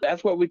Screw is... you.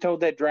 That's what we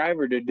told that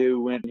driver to do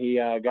when he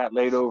got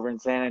laid over in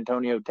San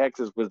Antonio,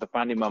 Texas, was to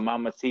find him a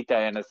mamacita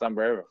and a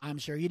sombrero. I'm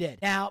sure you did.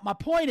 Now, my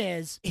point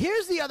is,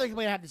 here's the other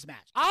complaint I have this match.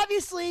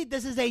 Obviously,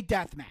 this is a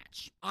death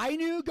match. I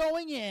knew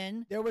going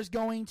in there was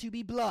going to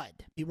be blood.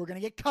 People were going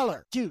to get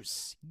color,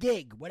 juice,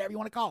 gig, whatever you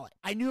want to call it.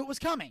 I knew it was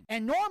coming.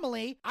 And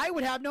normally, I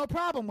would have no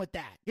problem with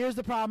that. Here's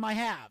the problem I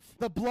have.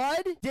 The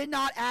blood did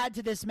not add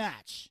to this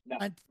match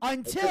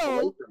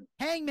until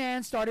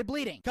Hangman started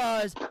bleeding.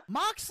 Because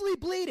Moxley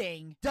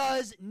bleeding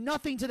does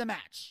nothing to the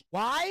match.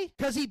 Why?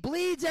 Because he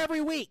bleeds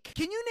every week.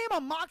 Can you name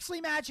a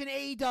Moxley match in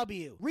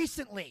AEW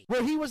recently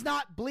where he was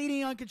not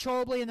bleeding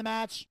uncontrollably in the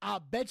match? I'll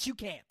bet you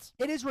can't.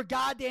 It is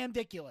goddamn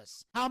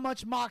ridiculous how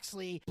much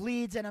Moxley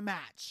bleeds in a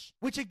match.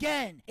 Which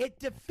again, it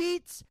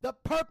defeats the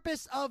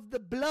purpose of the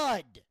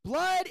blood.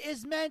 Blood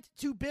is meant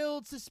to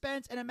build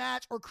suspense in a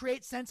match or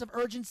create sense of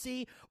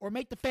urgency or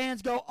make the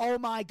fans go, oh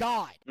my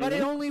God. But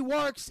it only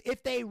works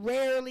if they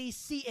rarely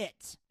see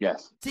it.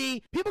 Yes.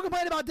 See, people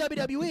complain about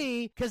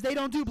WWE because they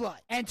don't do blood.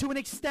 And to an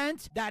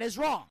extent, that is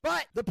wrong.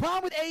 But the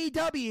problem with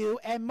AEW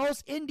and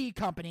most indie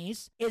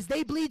companies is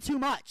they bleed too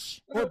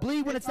much or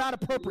bleed when it's not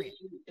appropriate.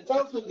 It's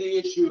also the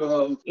issue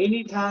of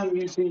anytime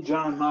you see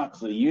John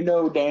Moxley, you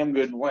know damn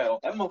good and well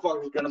that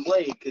motherfucker's going to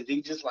bleed because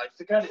he just likes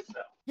to cut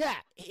himself. Yeah,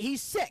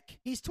 he's sick.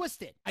 He's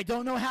twisted. I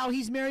don't know how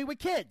he's married with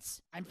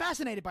kids. I'm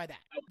fascinated by that.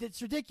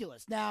 It's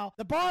ridiculous. Now,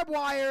 the barbed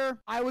wire,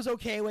 I was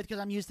okay with because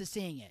I'm used to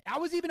seeing it. I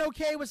was even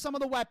okay with some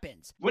of the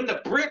weapons. When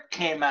the brick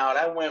came out,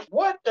 I went,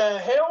 what the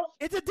hell?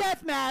 It's a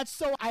death match,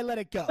 so I let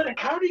it go. But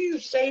how do you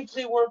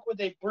safely work with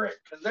a brick?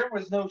 Because there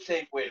was no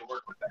safe way to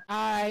work with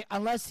that.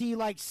 Unless he,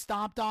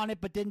 stomped on it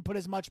but didn't put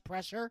as much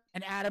pressure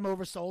and Adam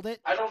oversold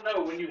it. I don't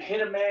know. When you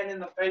hit a man in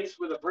the face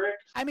with a brick.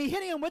 I mean,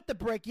 hitting him with the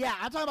brick, yeah.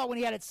 I'm talking about when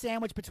he had it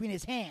sandwiched between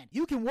his hand.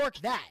 You can work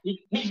that.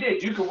 He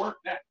did. You can work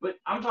that. But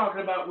I'm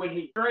talking about when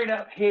he straight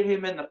up hit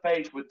him in the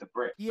face with the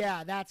brick.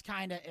 Yeah, that's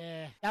kind of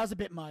that was a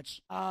bit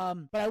much.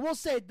 But I will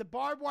say the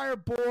barbed wire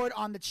board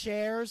on the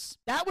chairs,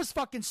 that was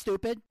fucking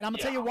stupid. And I'm going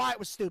to tell you why it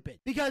was stupid.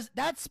 Because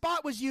that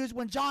spot was used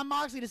when John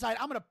Moxley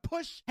decided, I'm going to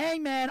push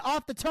Hangman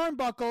off the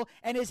turnbuckle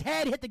and his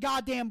head hit the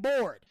goddamn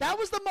board. That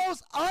was the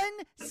most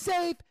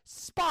unsafe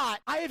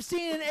spot I have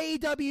seen in an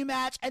AEW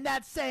match, and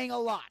that's saying a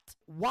lot.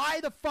 Why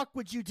the fuck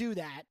would you do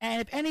that?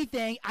 And if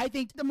anything, I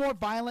think the more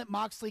violent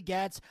Moxley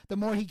gets, the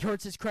more he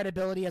hurts his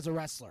credibility as a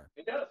wrestler.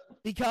 It does.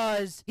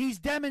 Because he's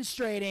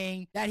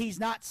demonstrating that he's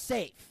not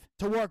safe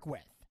to work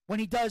with when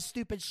he does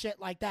stupid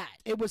shit like that.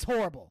 It was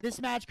horrible. This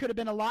match could have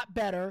been a lot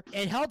better.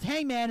 It helped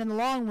Hangman in the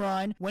long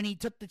run when he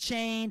took the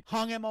chain,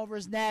 hung him over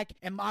his neck,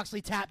 and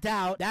Moxley tapped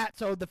out.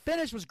 So the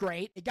finish was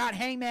great. It got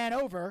Hangman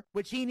over,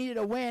 which he needed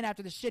a win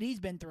after the shit he's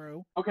been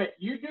through. Okay,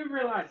 you do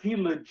realize he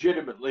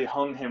legitimately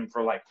hung him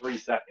for 3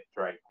 seconds,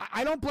 right?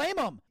 I don't blame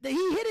him. He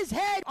hit his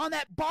head on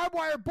that barbed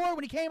wire board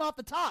when he came off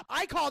the top.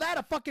 I call that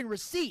a fucking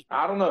receipt.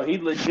 I don't know. He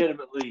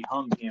legitimately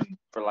hung him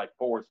for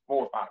 4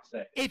 or 5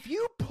 seconds. If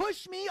you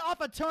push me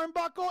off a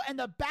turnbuckle and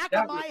the back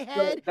of my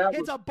head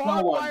hits a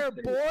barbed wire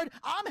board,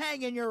 I'm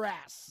hanging your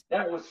ass.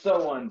 That was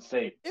so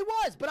unsafe. It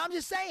was, but I'm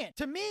just saying.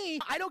 To me,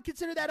 I don't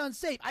consider that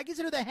unsafe. I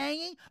consider the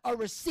hanging a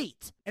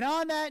receipt. And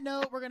on that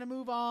note, we're going to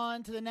move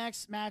on to the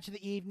next match of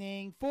the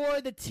evening.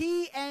 For the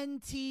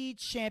TNT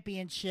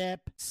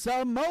Championship,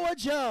 Samoa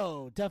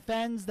Joe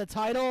defends the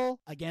title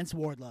against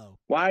Wardlow.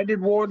 Why did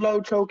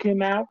Wardlow choke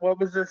him out? What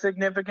was the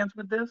significance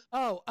with this?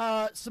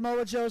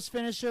 Samoa Joe's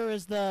finisher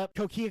is the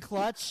Coquilla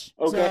Clutch.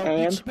 Okay, so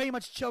and? he pretty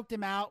much choked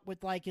him out with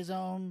his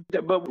own.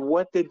 But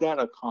what did that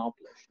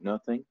accomplish?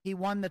 Nothing. He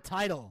won the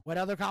title. What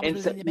other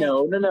accomplishments did he make?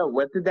 No.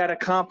 What did that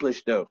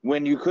accomplish though?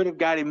 When you could have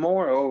got him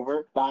more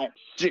over by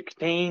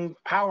 16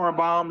 power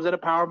bombs at a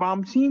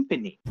powerbomb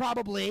symphony.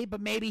 Probably,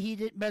 but maybe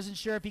he wasn't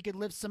sure if he could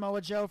lift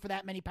Samoa Joe for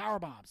that many power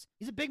bombs.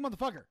 He's a big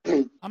motherfucker.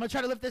 I'm gonna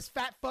try to lift this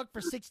fat fuck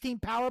for 16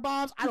 power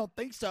bombs. I don't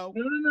think so.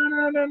 No,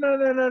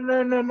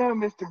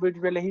 Mr.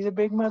 Bridgeville. He's a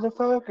big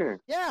motherfucker.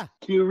 Yeah.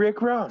 Cue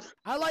Rick Ross.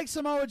 I like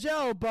Samoa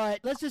Joe, but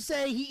let's just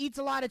say he eats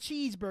a lot of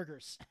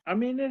cheeseburgers. I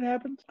mean, it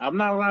happens. I'm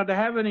not allowed to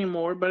have any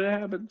more, but it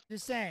happens.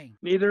 Just saying.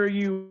 Neither are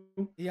you.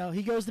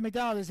 He goes to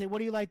McDonald's and say, what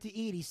do you like to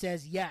eat? He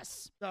says,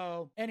 yes.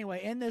 So,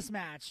 anyway, in this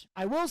match,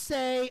 I will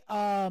say,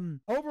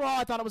 overall,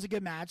 I thought it was a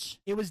good match.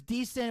 It was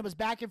decent. It was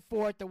back and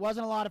forth. There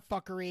wasn't a lot of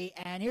fuckery.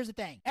 And here's the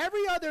thing.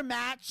 Every other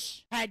match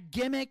match had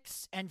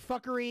gimmicks and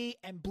fuckery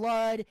and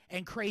blood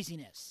and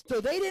craziness.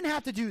 So they didn't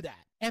have to do that.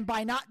 And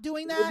by not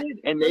doing that,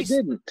 they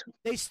didn't.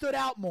 They stood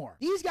out more.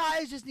 These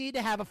guys just need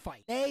to have a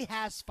fight. They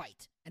has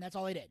fight. And that's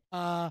all they did.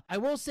 I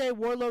will say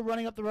Wardlow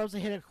running up the ropes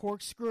and hit a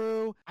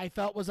corkscrew, I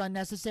felt was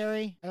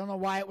unnecessary. I don't know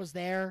why it was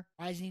there.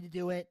 Why does he need to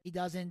do it? He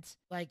doesn't.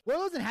 Like,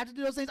 Wardlow doesn't have to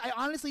do those things. I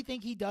honestly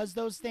think he does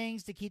those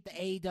things to keep the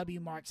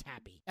AEW marks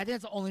happy. I think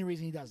that's the only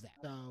reason he does that.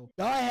 So,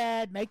 go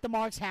ahead, make the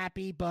marks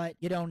happy, but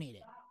you don't need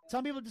it.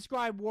 Some people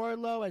describe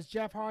Wardlow as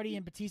Jeff Hardy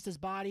and Batista's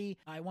body.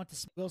 I want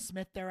to Will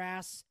Smith their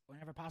ass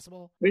whenever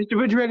possible. Mr.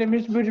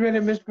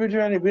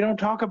 Bucciarelli, we don't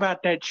talk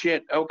about that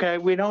shit, okay?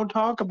 We don't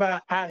talk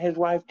about how his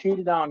wife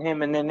cheated on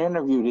him and then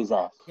interviewed his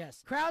ass.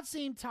 Yes. Crowd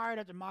seemed tired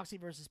after Moxley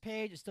versus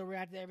Paige. It still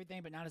reacted to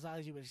everything, but not as loud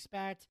as you would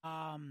expect.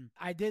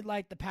 I did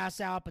like the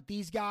pass out, but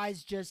these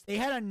guys they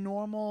had a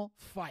normal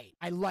fight.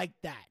 I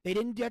liked that. They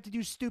didn't have to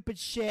do stupid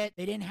shit.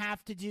 They didn't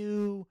have to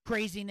do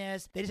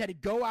craziness. They just had to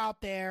go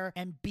out there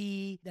and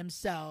be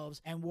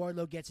themselves, and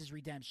Wardlow gets his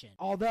redemption.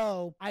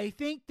 Although, I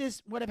think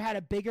this would have had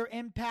a bigger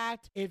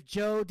impact if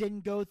Joe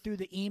didn't go through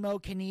the emo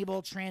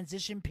Knievel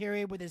transition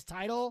period with his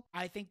title.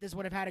 I think this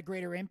would have had a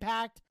greater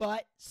impact,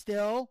 but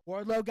still,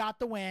 Wardlow got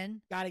the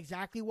win, got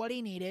exactly what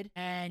he needed,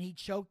 and he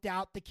choked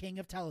out the king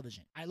of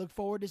television. I look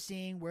forward to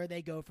seeing where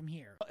they go from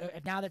here.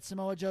 If now that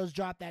Samoa Joe's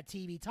dropped that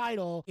TV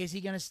title, is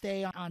he going to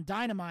stay on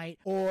Dynamite?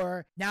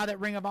 Or now that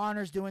Ring of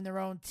Honor's doing their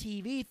own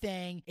TV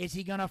thing, is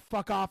he going to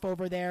fuck off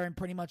over there and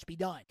pretty much be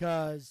done?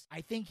 Because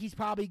I think he's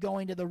probably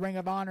going to the Ring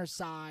of Honor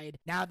side.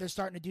 Now they're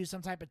starting to do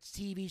some type of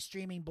TV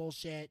streaming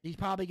bullshit. He's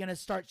probably going to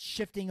start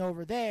shifting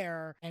over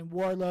there, and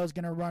Wardlow's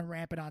going to run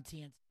rampant on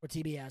TNT or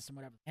TBS and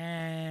whatever.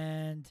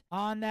 And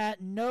on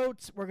that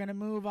note, we're going to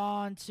move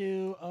on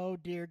to, oh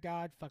dear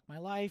God, fuck my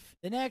life,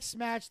 the next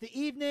match of the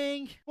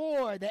evening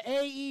for the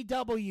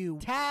AEW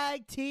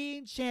Tag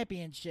Team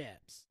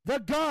Championships. The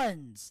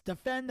Guns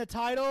defend the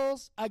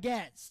titles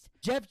against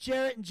Jeff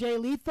Jarrett and Jay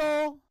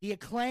Lethal, The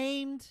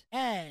Acclaimed,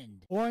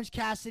 and Orange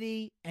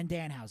Cassidy and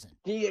Danhausen.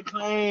 The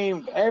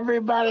Acclaimed.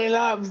 Everybody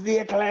loves The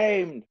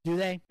Acclaimed. Do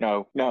they?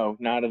 No,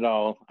 not at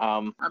all.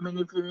 I mean,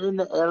 if you're in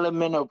the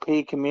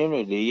LMNOP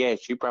community,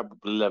 yes, you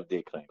probably love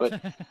The Acclaimed.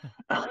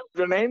 But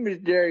your name is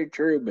Jerry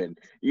Truman.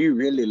 You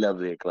really love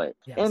The Acclaimed.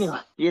 Yes.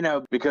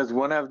 Anyway, because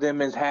one of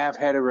them is half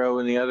hetero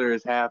and the other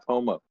is half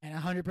homo. And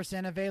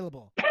 100%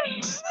 available.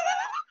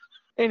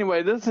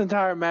 Anyway, this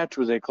entire match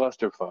was a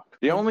clusterfuck.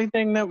 The only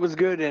thing that was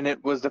good in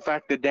it was the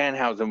fact that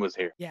Danhausen was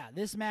here. Yeah,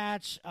 this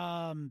match,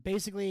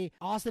 basically,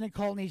 Austin and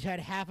Colton each had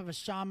half of a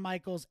Shawn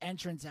Michaels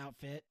entrance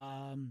outfit.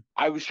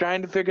 I was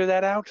trying to figure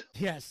that out.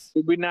 Yes.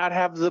 Did we not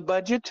have the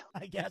budget?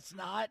 I guess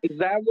not. Is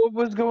that what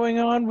was going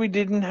on? We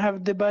didn't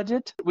have the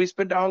budget? We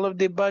spent all of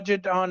the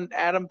budget on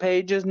Adam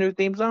Page's new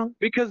theme song?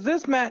 Because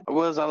this match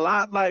was a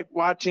lot like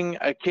watching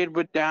a kid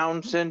with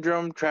Down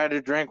syndrome try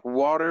to drink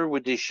water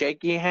with his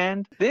shaky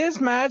hand. This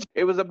match,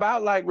 it was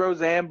about like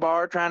Roseanne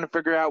Barr trying to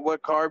figure out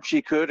what carbs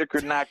she could or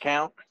could not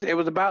count. It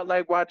was about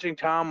like watching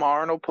Tom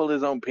Arnold pull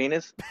his own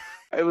penis.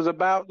 It was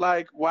about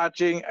like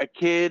watching a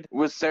kid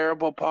with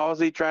cerebral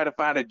palsy try to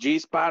find a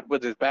G-spot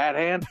with his bad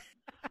hand.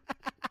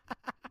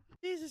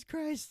 Jesus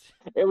Christ.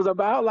 It was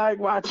about like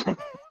watching...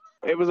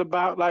 It was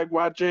about like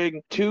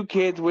watching two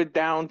kids with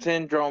Down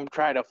syndrome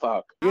try to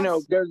fuck.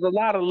 There's a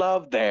lot of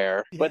love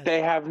there, but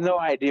they have no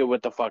idea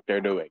what the fuck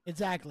they're doing.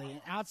 Exactly.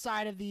 And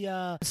outside of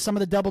the some of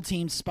the double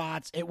team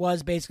spots, it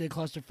was basically a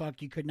clusterfuck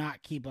you could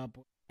not keep up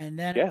with. And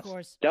then, of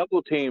course...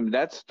 double team.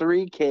 That's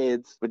 3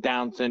 kids with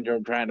Down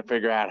syndrome trying to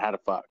figure out how to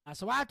fuck.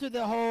 So after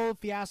the whole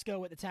fiasco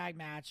with the tag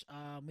match,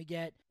 we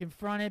get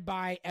confronted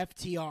by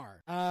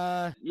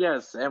FTR.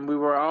 Yes, and we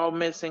were all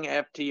missing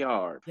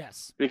FTR.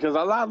 Yes. Because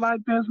a lot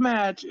like this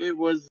match, it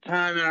was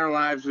time in our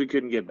lives we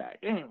couldn't get back.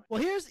 Anyway.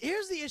 Well,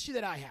 here's the issue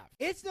that I have.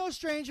 It's no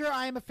stranger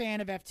I am a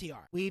fan of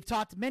FTR. We've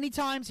talked many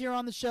times here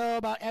on the show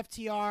about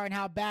FTR and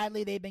how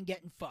badly they've been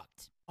getting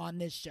fucked on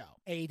this show,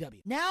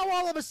 AEW. Now,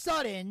 all of a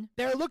sudden,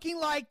 they're looking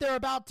like they're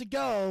about to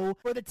go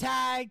for the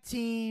tag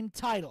team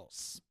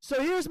titles.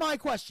 So here's my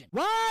question.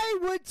 Why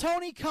would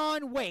Tony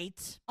Khan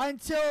wait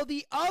until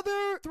the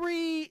other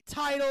 3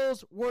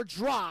 titles were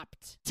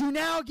dropped to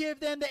now give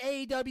them the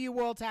AEW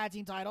World Tag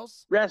Team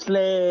titles?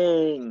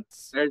 Wrestling!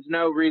 There's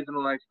no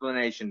reasonable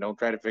explanation. Don't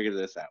try to figure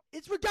this out.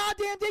 It's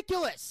goddamn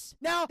ridiculous.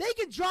 Now, they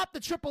can drop the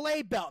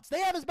AAA belts.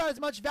 They have about as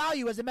much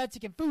value as a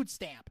Mexican food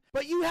stamp.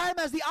 But you had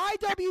them as the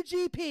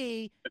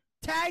IWGP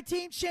Tag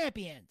Team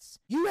Champions.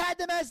 You had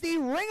them as the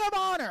Ring of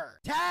Honor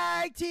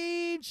Tag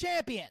Team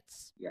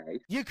Champions.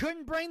 Yikes. You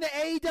couldn't bring the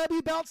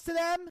AEW belts to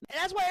them? And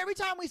that's why every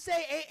time we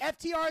say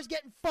FTR is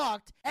getting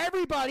fucked,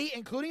 everybody,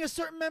 including a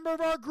certain member of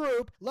our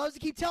group, loves to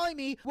keep telling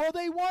me, well,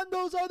 they won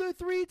those other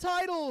 3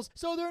 titles,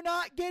 so they're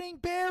not getting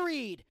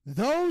buried.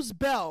 Those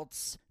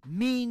belts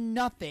mean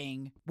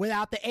nothing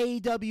without the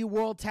AEW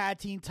World Tag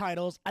Team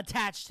titles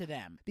attached to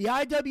them. The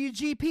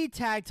IWGP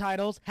tag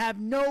titles have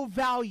no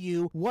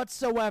value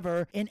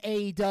whatsoever in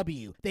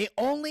AEW. They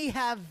only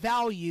have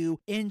value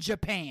in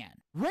Japan.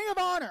 Ring of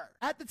Honor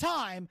at the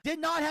time did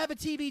not have a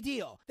TV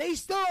deal. They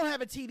still don't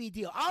have a TV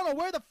deal. I don't know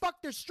where the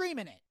fuck they're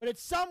streaming it, but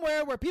it's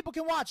somewhere where people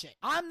can watch it.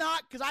 I'm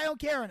not, because I don't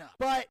care enough.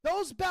 But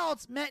those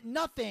belts meant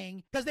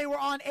nothing because they were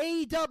on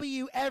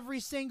AEW every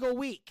single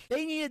week.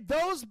 They needed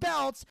those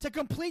belts to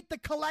complete the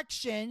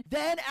collection.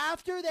 Then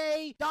after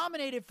they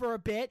dominated for a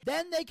bit,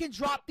 then they can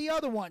drop the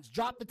other ones.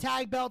 Drop the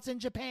tag belts in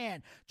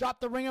Japan. Drop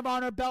the Ring of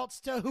Honor belts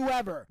to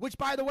whoever. Which,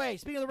 by the way,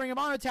 speaking of the Ring of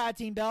Honor tag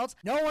team belts,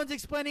 no one's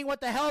explaining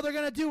what the hell they're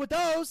going to do with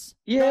those.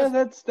 Yeah,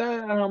 that's that.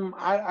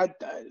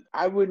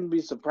 I wouldn't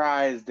be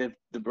surprised if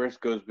the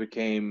Briscoes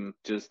became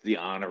just the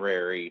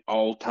honorary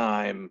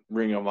all-time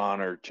Ring of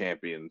Honor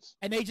champions.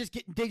 And they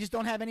just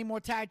don't have any more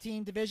tag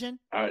team division?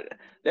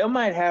 They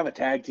might have a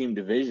tag team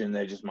division.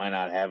 They just might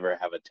not ever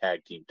have a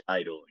tag team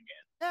title again.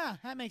 Yeah,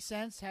 that makes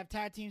sense. Have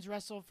tag teams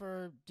wrestle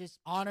for just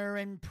honor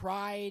and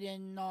pride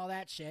and all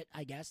that shit,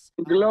 I guess.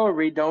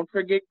 Glory, don't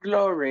forget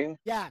glory.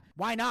 Yeah,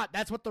 why not?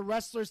 That's what the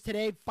wrestlers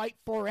today fight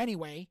for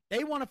anyway.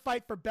 They want to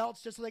fight for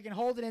belts just so they can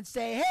hold it and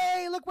say,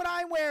 hey, look what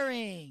I'm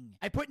wearing.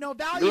 I put no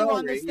value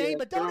on this thing,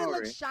 but don't it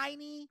look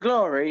shiny?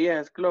 Glory,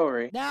 yes,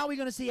 glory. Now we're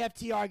going to see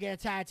FTR get a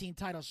tag team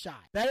title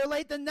shot. Better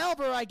late than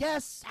never, I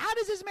guess. How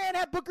does this man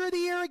have Booker of the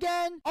Year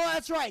again? Oh,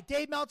 that's right.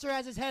 Dave Meltzer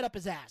has his head up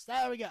his ass.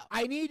 There we go.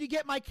 I need to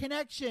get my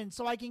connection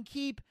so I can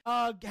keep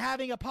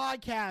having a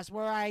podcast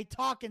where I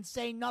talk and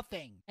say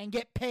nothing and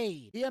get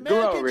paid. The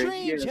American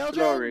dream, yes,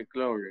 children. Glory,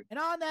 glory. And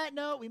on that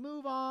note, we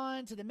move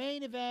on to the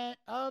main event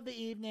of the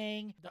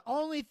evening. The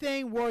only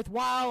thing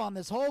worthwhile on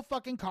this whole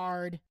fucking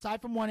card,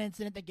 aside from one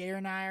incident that Gator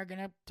and I are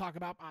going to talk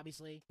about,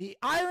 obviously, the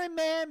Iron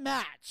Man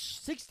match.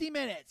 60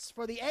 minutes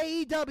for the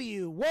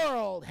AEW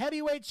World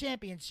Heavyweight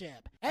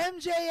Championship.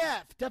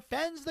 MJF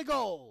defends the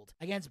gold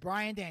against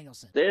Bryan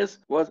Danielson. This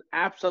was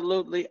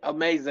absolutely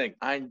amazing.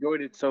 I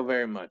enjoyed it so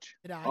very much.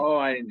 Did I? Oh,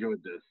 I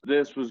enjoyed this.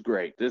 This was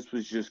great. This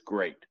was just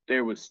great.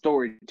 There was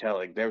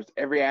storytelling. There was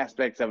every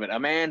aspect of it. A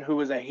man who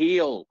was a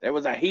heel. There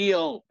was a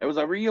heel. There was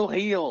a real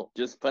heel.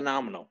 Just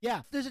phenomenal.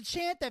 Yeah, there's a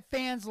chant that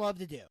fans love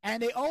to do,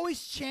 and they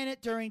always chant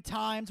it during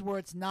times where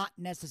it's not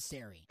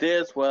necessary.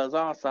 This was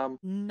awesome.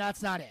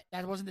 That's not it.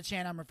 That wasn't the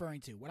chant I'm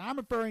referring to. What I'm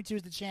referring to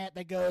is the chant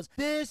that goes,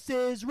 this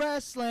is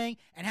wrestling,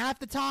 and half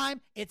the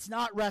time, it's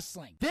not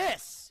wrestling.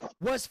 This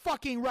was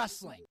fucking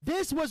wrestling.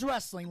 This was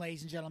wrestling,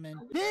 ladies and gentlemen.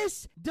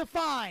 This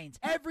defines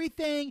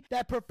everything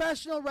that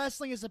professional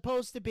wrestling is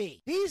supposed to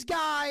be. These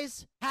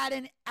guys had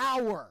an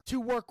hour to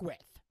work with.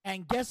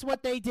 And guess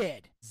what they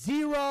did?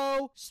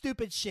 Zero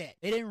stupid shit.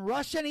 They didn't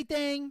rush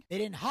anything. They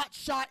didn't hot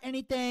shot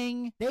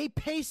anything. They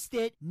paced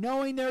it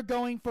knowing they're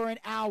going for an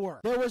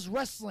hour. There was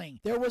wrestling.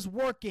 There was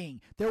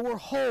working. There were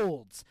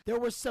holds. There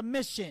were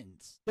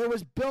submissions. There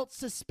was built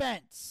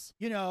suspense.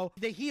 You know,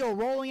 the heel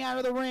rolling out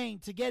of the ring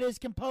to get his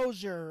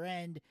composure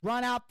and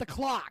run out the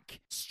clock.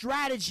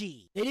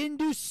 Strategy. They didn't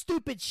do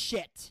stupid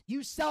shit.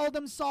 You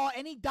seldom saw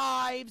any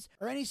dives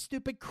or any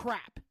stupid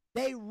crap.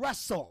 They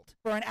wrestled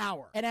for an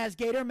hour. And as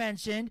Gator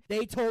mentioned,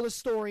 they told a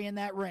story in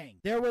that ring.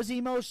 There was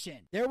emotion.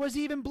 There was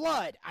even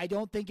blood. I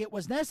don't think it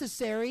was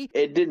necessary.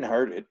 It didn't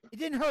hurt it. It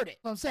didn't hurt it.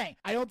 I'm saying,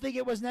 I don't think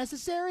it was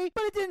necessary,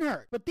 but it didn't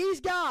hurt. But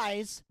these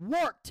guys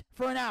worked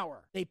for an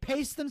hour. They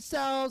paced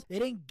themselves. They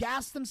didn't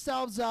gas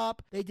themselves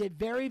up. They did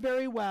very,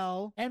 very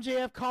well.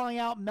 MJF calling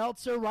out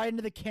Meltzer right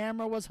into the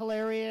camera was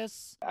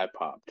hilarious. I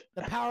popped.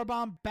 The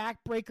powerbomb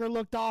backbreaker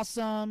looked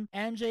awesome.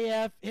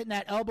 MJF hitting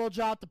that elbow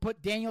drop to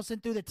put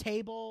Danielson through the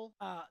table.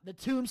 The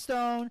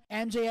tombstone,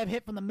 MJF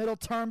hit from the middle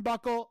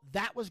turnbuckle.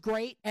 That was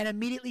great. And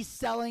immediately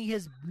selling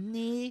his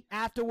knee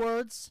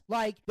afterwards.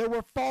 Like, there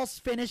were false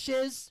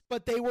finishes,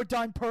 but they were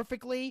done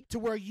perfectly to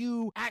where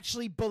you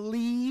actually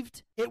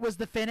believed it was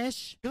the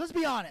finish. Because let's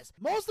be honest,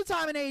 most of the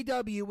time in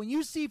AEW, when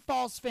you see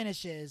false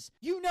finishes,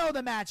 you know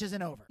the match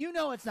isn't over. You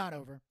know it's not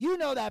over. You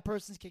know that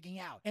person's kicking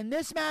out. In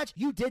this match,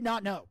 you did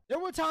not know. There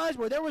were times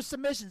where there were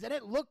submissions and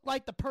it looked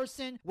like the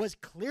person was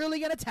clearly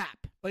going to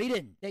tap. But he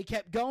didn't. They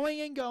kept going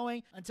and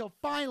going until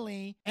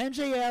finally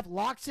MJF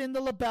locks in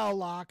the label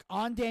lock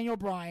on Daniel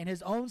Bryan,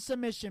 his own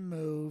submission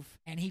move,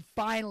 and he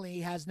finally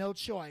has no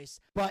choice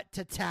but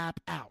to tap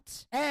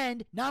out.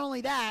 And not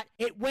only that,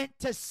 it went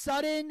to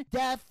sudden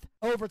death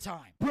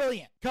overtime.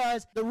 Brilliant.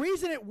 Because the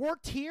reason it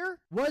worked here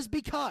was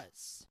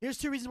because here's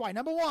two reasons why.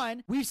 Number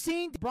one, we've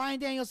seen Bryan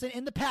Danielson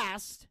in the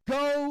past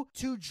go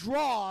to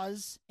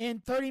draws in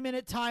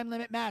 30-minute time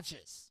limit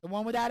matches. The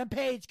one with Adam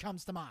Page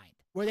comes to mind,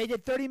 where they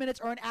did 30 minutes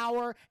or an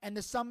hour and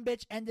the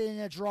sumbitch ended in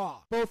a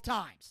draw. Both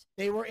times.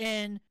 They were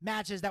in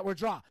matches that were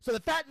draw. So the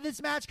fact that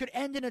this match could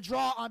end in a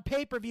draw on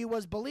pay-per-view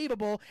was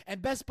believable,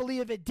 and best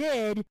believe if it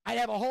did, I'd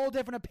have a whole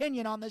different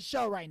opinion on this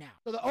show right now.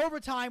 So the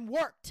overtime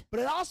worked. But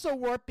it also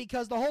worked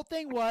because the whole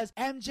thing was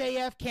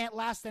MJF can't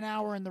last an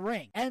hour in the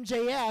ring.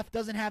 MJF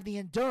doesn't have the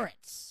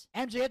endurance.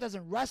 MJF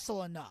doesn't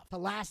wrestle enough to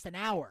last an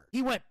hour.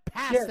 He went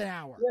past an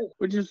hour. Yes.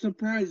 Which is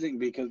surprising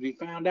because we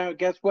found out,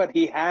 guess what?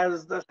 He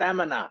has the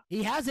stamina.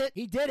 He has it.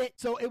 He did it,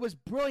 so it was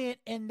brilliant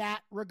in that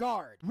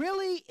regard.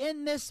 Really,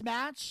 in this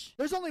match,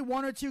 there's only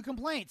one or two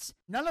complaints.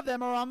 None of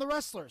them are on the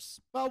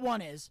wrestlers. Well,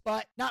 one is,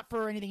 but not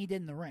for anything he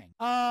did in the ring.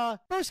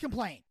 First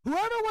complaint.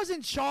 Whoever was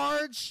in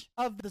charge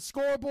of the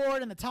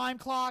scoreboard and the time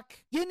clock,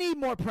 you need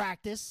more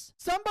practice.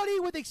 Somebody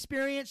with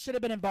experience should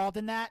have been involved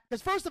in that.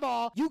 Because first of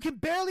all, you can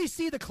barely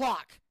see the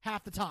clock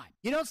half the time.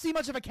 You don't see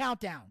much of a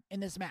countdown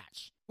in this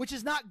match, which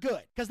is not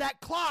good because that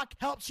clock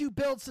helps you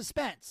build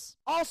suspense.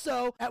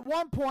 Also, at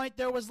one point,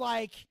 there was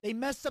they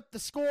messed up the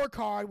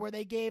scorecard where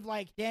they gave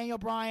Daniel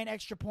Bryan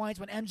extra points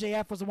when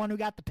MJF was the one who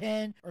got the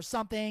pin or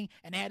something,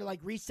 and they had to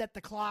reset the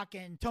clock,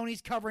 and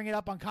Tony's covering it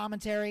up on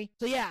commentary.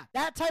 So yeah,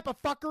 that type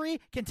of fuckery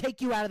can take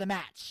you out of the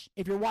match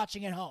if you're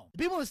watching at home. The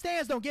people in the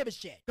stands don't give a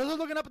shit because they're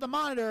looking up at the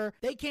monitor.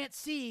 They can't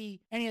see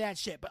any of that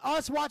shit. But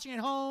us watching at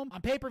home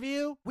on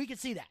pay-per-view, we can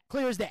see that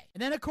clear as day.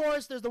 And then, of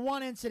course, there's the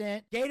one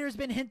incident. Gator's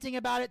been hinting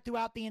about it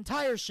throughout the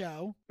entire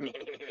show.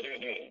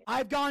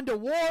 I've gone to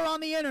war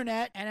on the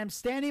internet and I'm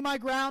standing my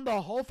ground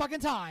the whole fucking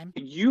time.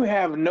 You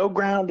have no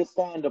ground to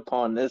stand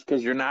upon this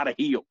because you're not a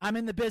heel. I'm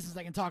in the business.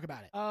 I can talk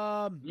about it.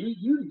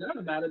 You know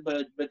about it,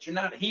 but you're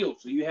not a heel,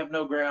 so you have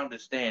no ground to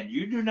stand.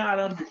 You do not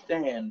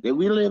understand that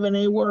we live in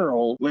a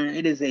world where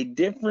it is a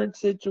different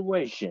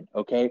situation,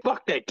 okay?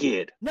 Fuck that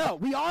kid. No,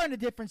 we are in a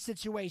different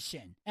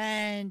situation.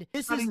 And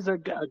this He's a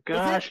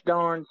gosh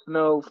darn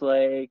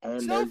snowflake.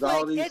 And there's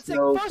all these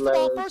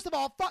first of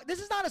all, fuck, this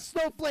is not a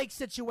snowflake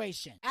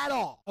situation at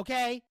all,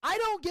 okay? I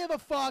don't give a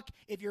fuck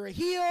if you're a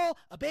heel,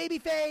 a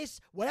babyface,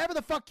 whatever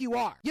the fuck you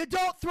are. You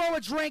don't throw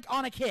a drink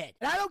on a kid.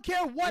 And I don't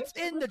care what's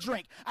in the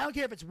drink. I don't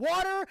care if it's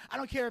water. I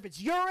don't care if it's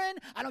urine.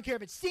 I don't care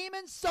if it's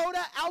semen,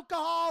 soda,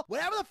 alcohol,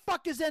 whatever the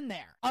fuck is in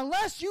there.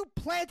 Unless you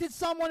planted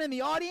someone in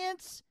the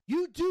audience,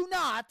 you do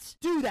not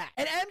do that.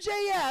 And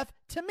MJF,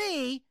 to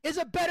me, is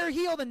a better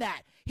heel than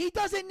that. He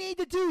doesn't need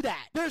to do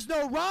that. There's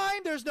no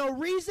rhyme. There's no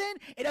reason.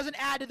 It doesn't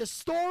add to the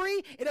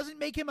story. It doesn't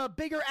make him a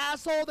bigger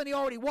asshole than he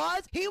already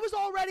was. He was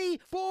already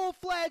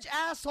full-fledged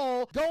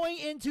asshole going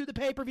into the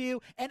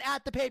pay-per-view and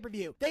at the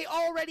pay-per-view. They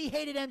already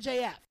hated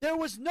MJF. There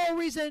was no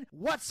reason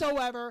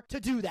whatsoever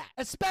to do that,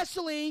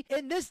 especially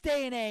in this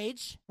day and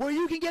age where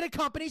you can get a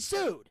company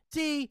sued.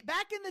 See,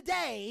 back in the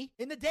day,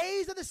 in the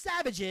days of the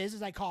savages,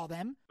 as I call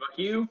them, fuck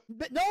you.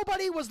 But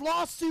nobody was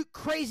lawsuit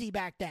crazy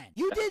back then.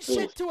 You did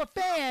shit to a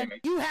fan,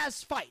 you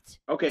has fight.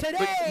 Okay,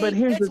 today, but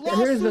here's the thing.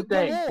 galore.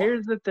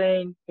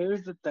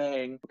 Here's the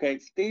thing. Okay,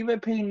 Stephen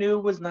P. New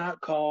was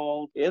not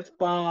called. It's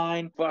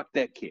fine. Fuck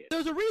that kid.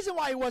 There's a reason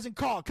why he wasn't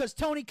called, because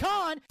Tony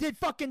Khan did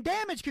fucking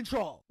damage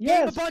control.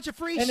 Yes. Gave a bunch of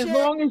free and shit. as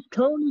long as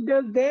Tony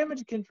does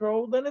damage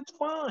control, then it's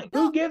fine.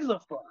 No. Who gives a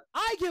fuck?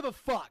 I give a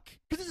fuck.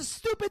 Because it's a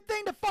stupid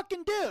thing to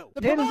fucking do.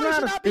 The It is promoter not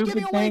should a not be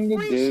giving stupid away thing to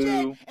free do.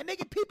 shit and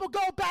making people go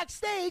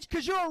backstage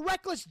because you're a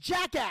reckless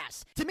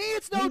jackass. To me,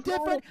 it's no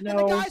different than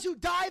the No. guys who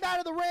dive out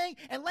of the ring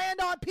and land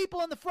on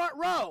people in the front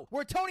row,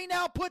 where Tony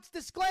now puts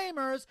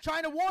disclaimers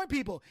trying to warn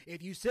people,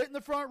 if you sit in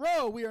the front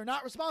row, we are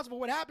not responsible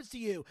for what happens to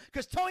you.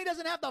 Because Tony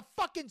doesn't have the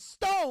fucking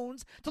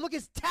stones to look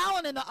his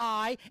talent in the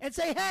eye and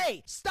say,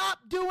 hey,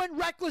 stop doing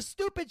reckless,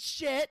 stupid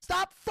shit.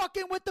 Stop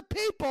fucking with the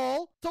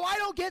people so I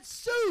don't get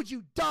sued,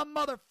 you dumb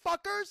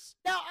motherfuckers.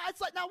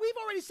 Now we've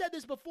already said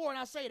this before, and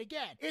I'll say it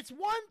again. It's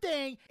one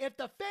thing if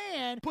the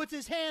fan puts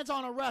his hands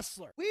on a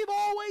wrestler. We've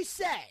always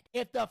said,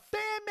 if the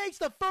fan makes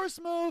the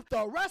first move,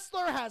 the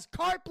wrestler has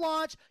carte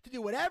blanche to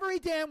do whatever he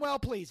damn well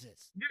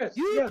pleases. Yes,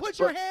 You put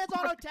your hands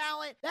on a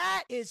talent,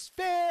 that is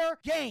fair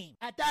game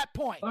at that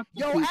point.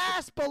 Your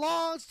ass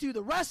belongs to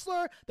the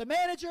wrestler, the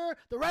manager,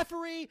 the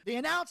referee, the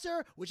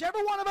announcer, whichever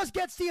one of us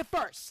gets to you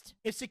first.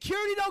 If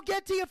security don't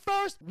get to you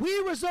first, we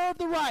reserve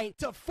the right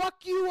to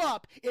fuck you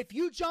up if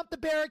you jump the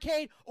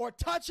barricade or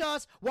touch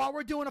us while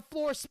we're doing a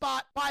floor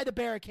spot by the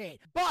barricade.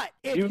 But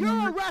if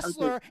you're a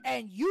wrestler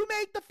and you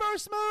make the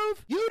first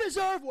move, you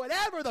deserve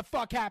whatever the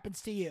fuck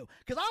happens to you.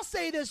 Because I'll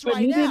say this But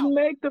right he now. didn't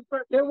make the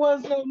first. There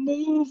was no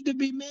move to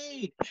be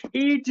made.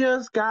 He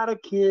just got a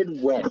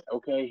kid wet.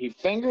 Okay, he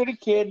fingered a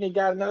kid and he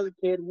got another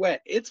kid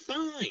wet. It's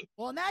fine.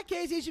 Well, in that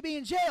case, he should be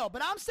in jail.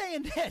 But I'm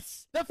saying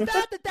this. The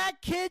fact that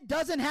that kid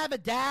doesn't have a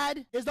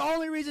dad is the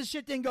only reason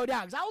shit didn't go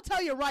down. Because I will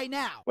tell you right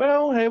now.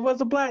 Well, it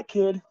was a black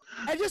kid.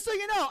 And just so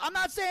you know, I'm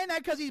not saying that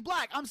because he's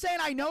black. I'm saying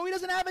I know he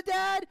doesn't have a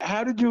dad.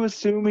 How did you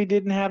assume he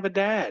didn't have a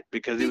dad?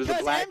 Because he was a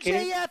black kid?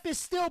 Because MJF is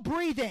still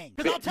breathing.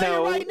 Because I'll tell No,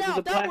 you right he was now, a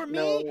if that black- were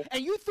me no.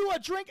 and you threw a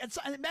drink, and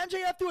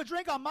MJF threw a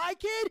drink on my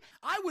kid,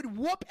 I would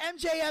whoop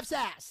MJF's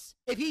ass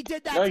if he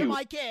did that No, to you-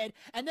 my kid.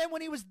 And then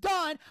when he was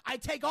done,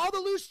 I'd take all the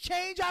loose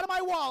change out of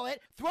my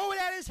wallet, throw it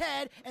at his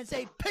head, and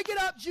say, pick it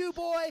up, Jew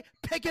boy,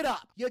 pick it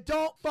up. You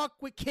don't fuck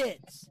with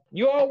kids.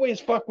 You always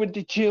fuck with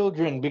the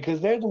children because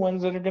they're the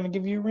ones that are going to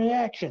give you a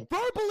reaction.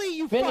 Verbally,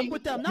 you Vinny, fuck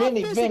with them, not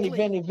Vinny, physically.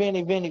 Vinny,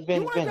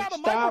 You want to grab a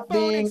stop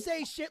microphone being... and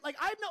say shit like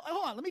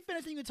hold on, let me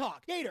finish and you can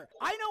talk. Gator,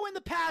 I know in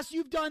the past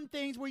you've done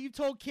things where you've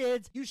told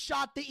kids you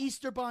shot the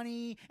Easter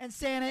Bunny and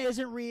Santa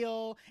isn't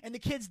real and the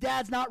kid's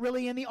dad's not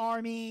really in the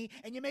army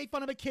and you made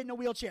fun of a kid in a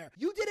wheelchair.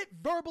 You did it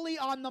verbally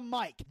on the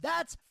mic.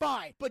 That's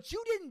fine. But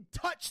you didn't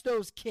touch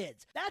those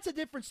kids. That's a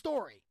different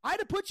story. I'd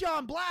have put you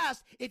on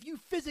blast if you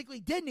physically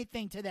did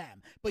anything to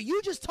them. But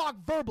you just talk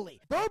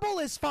verbally. Verbal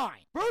is fine.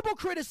 Verbal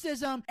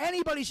criticism,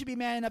 anybody should be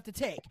man enough to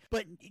take.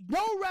 But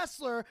no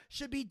wrestler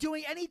should be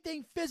doing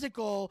anything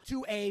physical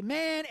to a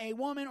man, a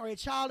woman, or a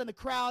child in the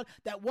crowd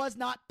that was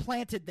not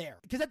planted there.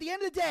 Because at the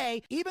end of the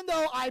day, even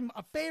though I'm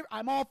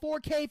all for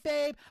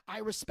kayfabe, I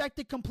respect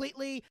it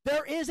completely.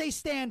 There is a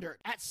standard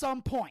at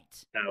some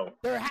point. No.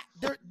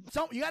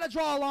 You got to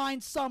draw a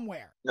line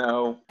somewhere.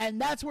 No.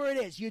 And that's where it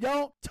is. You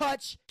don't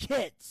touch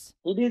kids.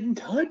 He didn't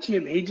touch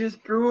him. He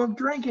just threw a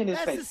drink in his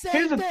That's face. the same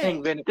Here's the thing.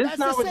 thing, Vinny. That's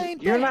the same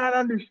You're thing. not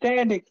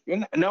understanding.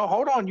 No,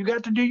 hold on. You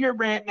got to do your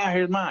rant now.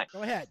 Here's mine.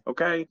 Go ahead.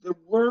 Okay? The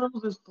world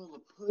is full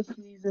of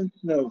pussies and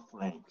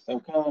snowflakes.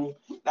 Okay?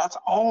 That's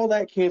all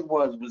that kid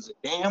was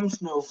a damn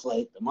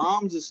snowflake. The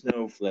mom's a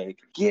snowflake.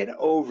 Get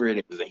over it.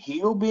 It was a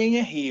heel being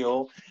a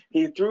heel.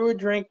 He threw a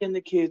drink in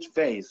the kid's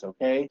face,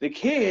 okay? The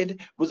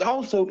kid was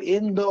also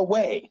in the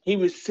way.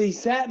 He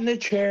sat in the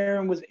chair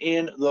and was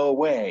in the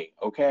way,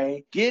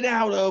 okay? Get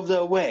out of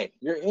the way.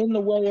 You're in the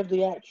way of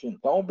the action.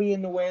 Don't be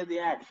in the way of the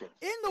action.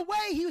 In the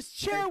way, his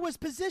chair was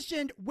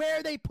positioned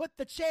where they put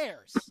the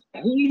chairs.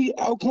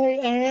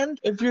 And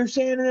if you're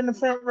standing in the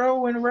front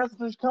row and the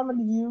wrestler's coming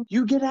to you,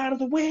 you get out of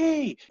the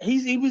way.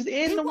 He was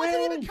in the way. He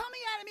wasn't even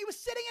coming at him. He was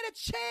sitting in a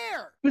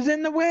chair. He was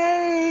in the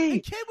way. The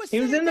kid was He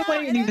was in the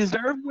way, and he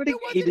deserved what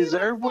he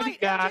deserved what he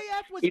got.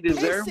 He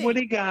deserved what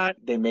he got.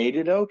 They made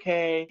it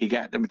okay. He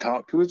got to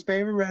talk to his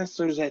favorite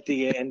wrestlers at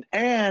the end.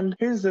 And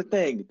here's the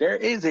thing: there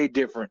is a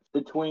difference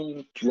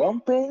between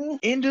jumping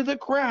into the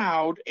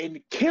crowd and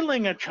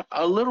killing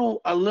a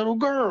little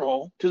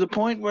girl to the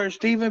point where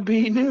Stephen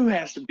B. New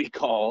has to be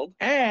called,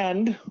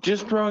 and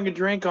just throwing a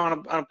drink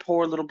on a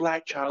poor little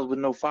black child with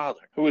no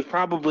father, who was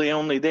probably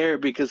only there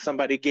because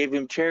somebody gave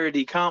him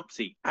charity comp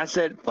seat. I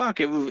said, fuck,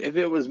 if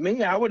it was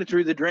me, I would have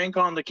threw the drink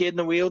on the kid in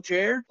the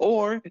wheelchair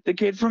or the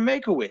kid from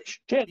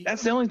Make-A-Wish. Shit,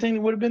 that's the only thing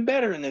that would have been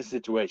better in this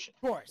situation.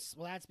 Of course.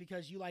 Well, that's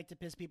because you like to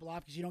piss people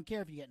off because you don't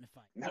care if you get in a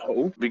fight.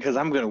 No, because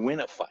I'm going to win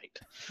a fight.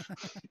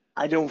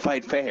 I don't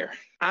fight fair.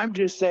 I'm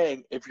just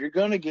saying, if you're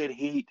going to get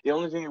heat, the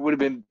only thing that would have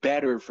been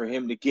better for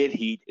him to get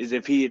heat is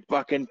if he had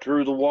fucking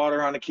threw the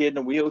water on a kid in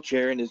a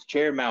wheelchair and his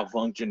chair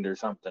malfunctioned or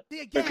something.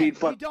 See, again,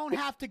 you don't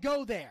have to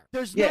go there.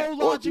 There's no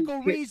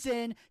logical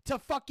reason to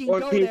fucking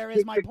go there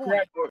is my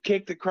point. Or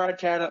kick the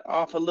crotch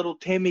off of little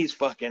Timmy's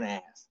fucking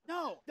ass.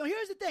 No,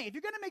 here's the thing. If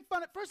you're going to make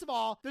fun of, first of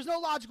all, there's no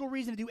logical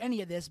reason to do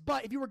any of this,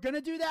 but if you were going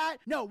to do that,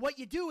 no, what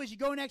you do is you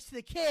go next to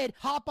the kid,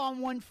 hop on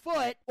one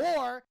foot,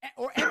 or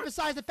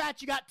emphasize the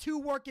fact you got two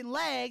working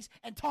legs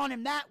and taunt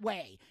him that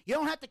way. You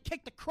don't have to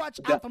kick the crutch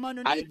out from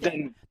underneath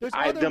him.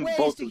 I've done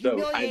both of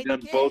those. I've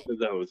done both of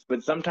those.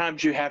 But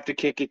sometimes you have to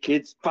kick a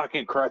kid's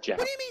fucking crutch out.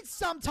 What do you mean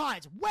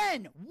sometimes?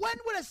 When? When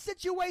would a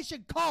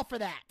situation call for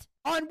that?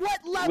 On what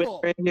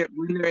level? When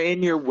they're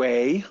in your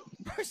way.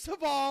 First of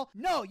all,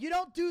 no, you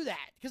don't do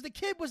that because the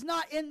kid was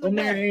not in the way.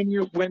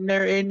 When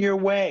they're in your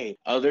way.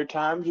 Other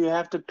times you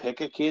have to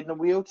pick a kid in a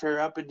wheelchair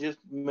up and just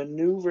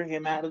maneuver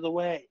him out of the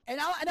way.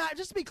 And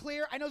just to be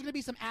clear, I know there's gonna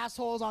be some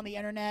assholes on the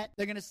internet.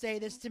 They're gonna say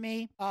this to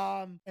me,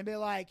 and be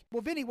like,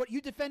 "Well, Vinny, what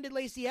you defended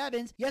Lacey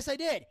Evans?" Yes, I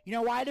did. You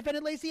know why I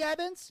defended Lacey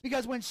Evans?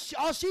 Because when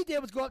all she did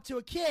was go up to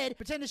a kid,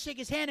 pretend to shake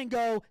his hand, and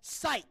go,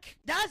 "Psych."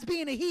 That's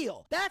being a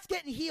heel. That's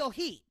getting heel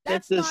heat.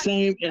 That's the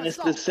same, and it's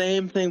the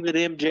same thing that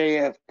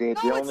MJF did.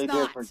 No,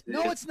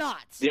 it's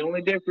not. The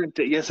only difference,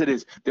 yes, it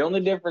is. The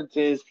only difference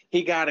is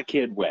he got a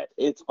kid wet.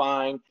 It's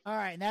fine. All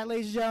right, and that,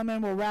 ladies and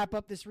gentlemen, will wrap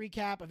up this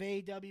recap of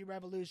Aew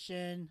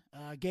Revolution.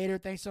 Gator,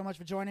 thanks so much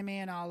for joining me,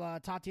 and I'll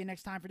talk to you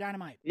next time for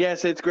Dynamite.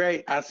 Yes, it's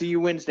great. I'll see you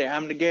Wednesday.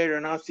 I'm the Gator,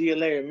 and I'll see you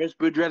later. Miss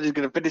Boudreaux is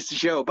going to finish the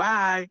show.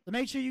 Bye. So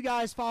make sure you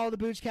guys follow the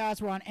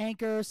Boochcast. We're on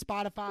Anchor,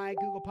 Spotify,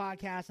 Google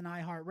Podcasts, and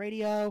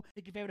iHeartRadio.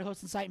 Pick your favorite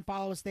hosting site and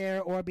follow us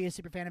there, or be a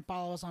super fan and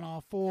follow us on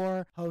all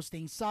 4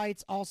 hosting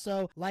sites.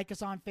 Also, like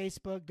us on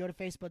Facebook. Go to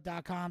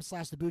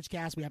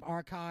facebook.com/theboochcast. We have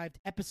archived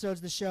episodes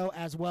of the show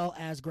as well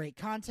as great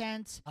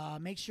content.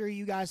 Make sure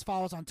you guys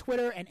follow us on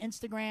Twitter and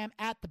Instagram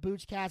at the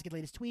Boochcast. Get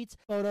latest tweets,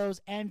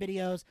 photos, and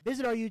videos.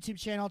 Visit our YouTube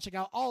channel. Check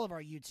out all of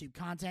our YouTube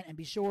content, and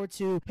be sure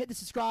to hit the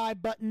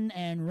subscribe button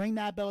and ring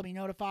that bell to be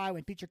notified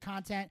when future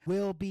content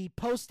will be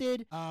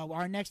posted.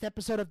 Our next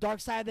episode of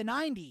Dark Side of the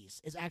 90s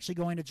is actually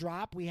going to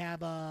drop. We have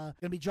going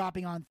to be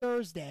dropping on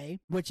Thursday,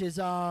 which is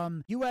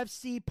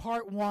UFC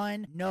Part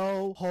 1,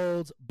 No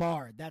Holds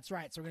Barred. That's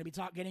right. So we're going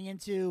to be getting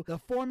into the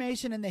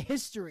formation and the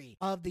history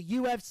of the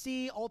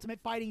UFC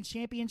Ultimate Fighting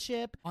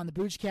Championship on the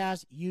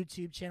Boochcast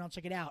YouTube channel.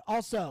 Check it out.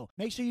 Also,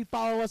 make sure you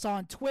follow us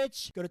on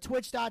Twitch. Go to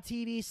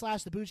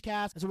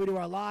twitch.tv/theboochcast. That's where we do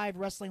our live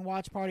wrestling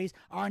watch parties.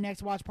 Our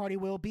next watch party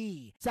will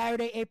be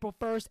Saturday, April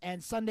 1st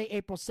and Sunday,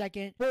 April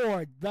 2nd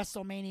for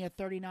WrestleMania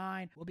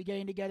 39. We'll be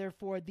getting together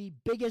for the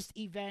biggest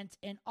event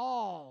in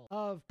all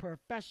of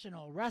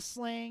professional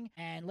wrestling.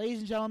 And ladies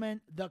and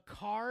gentlemen, the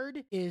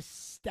card is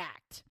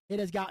stacked. It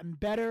has gotten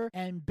better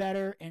and gotten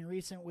better in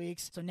recent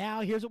weeks. So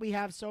now here's what we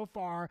have so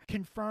far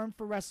confirmed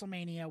for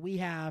WrestleMania. We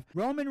have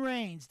Roman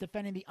Reigns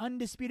defending the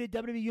undisputed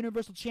WWE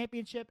Universal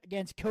Championship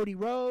against Cody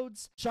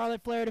Rhodes.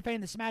 Charlotte Flair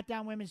defending the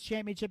SmackDown Women's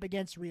Championship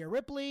against Rhea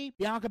Ripley.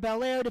 Bianca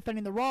Belair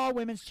defending the Raw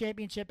Women's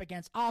Championship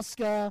against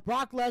Asuka.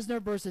 Brock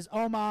Lesnar versus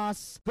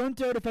Omos.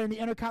 Gunther defending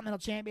the Intercontinental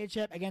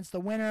Championship against the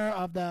winner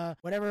of the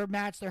whatever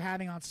match they're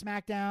having on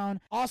SmackDown.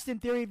 Austin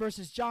Theory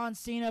versus John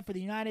Cena for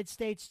the United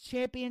States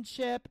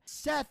Championship.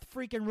 Seth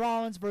freaking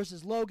Rollins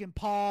versus Logan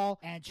Paul.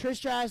 And Trish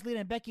Stratus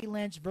and Becky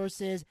Lynch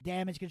versus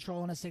Damage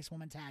Control in a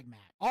 6-woman tag match.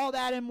 All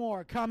that and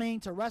more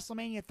coming to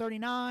WrestleMania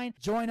 39.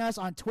 Join us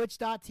on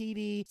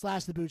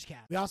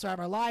twitch.tv/theboochcast. We also have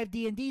our live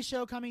D&D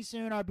show coming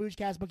soon, our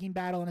Boochcast booking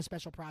battle, and a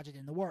special project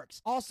in the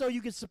works. Also,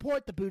 you can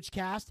support the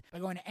Boochcast by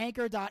going to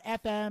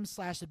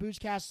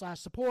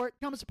anchor.fm/theboochcast/support.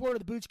 Become a supporter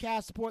of the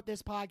Boochcast. Support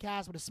this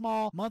podcast with a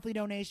small monthly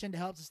donation to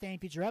help sustain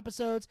future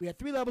episodes. We have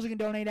 3 levels you can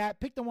donate at.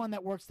 Pick the one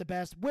that works the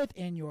best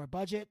within your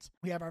budget.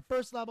 We have our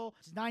first level,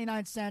 which is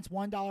 99 cents,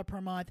 $1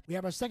 per month. We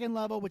have our second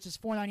level, which is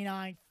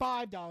 $4.99,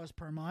 $5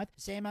 per month.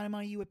 The same amount of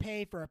money you would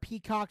pay for a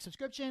Peacock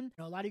subscription. You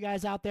know, a lot of you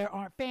guys out there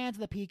aren't fans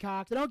of the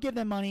Peacock, so don't give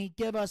them money.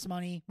 Give us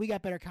money. We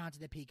got better content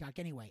than Peacock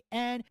anyway.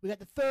 And we got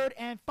the third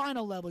and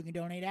final level you can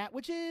donate at,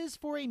 which is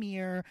for a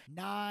mere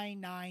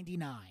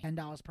 $9.99,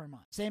 $10 per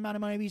month. Same amount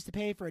of money we used to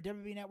pay for a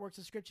WWE Network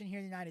subscription here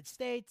in the United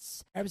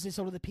States. Ever since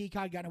sold to the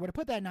Peacock, got nowhere to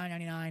put that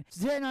 $9.99.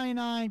 So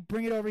 $10.99,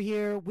 bring it over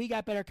here. We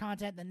got better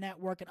content than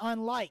network, and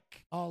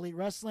unlike All Elite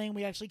Wrestling,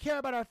 we actually care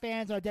about our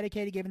fans and are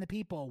dedicated to giving the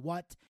people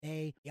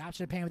the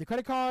option of paying with a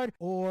credit card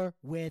or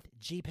with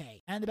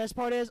GPay. And the best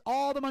part is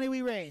all the money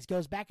we raise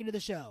goes back into the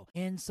show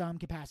in some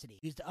capacity.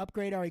 We use to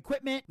upgrade our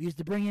equipment, we use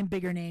to bring in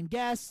bigger name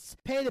guests,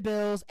 pay the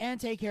bills, and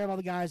take care of all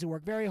the guys who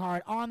work very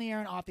hard on the air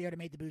and off the air to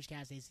make the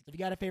Boochcast easy. So if you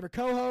got a favorite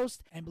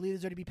co-host and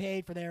believe they're to be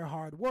paid for their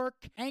hard work,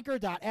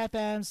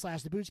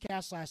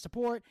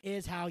 anchor.fm/theboochcast/support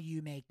is how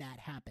you make that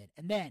happen.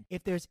 And then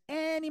if there's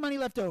any money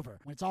left over,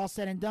 when it's all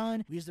said and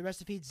done, we use the rest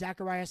to feed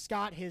Zachariah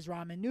Scott his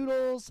ramen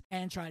noodles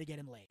and try to get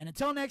him laid. And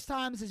until next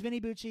time, this is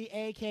Vinny Bucci,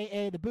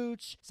 aka The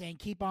Booch, saying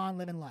keep on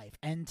living life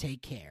and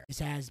take care. This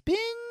has been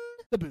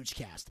The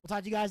Boochcast. We'll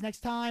talk to you guys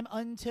next time.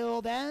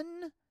 Until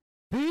then,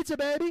 pizza,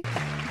 baby!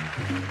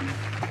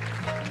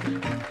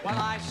 Well,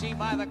 I see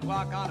by the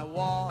clock on the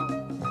wall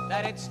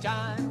that it's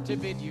time to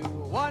bid you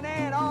one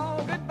and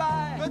all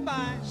goodbye.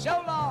 Goodbye.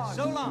 So long.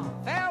 So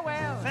long.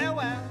 Farewell.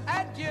 Farewell.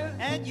 Adieu.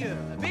 Adieu.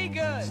 Be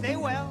good. Stay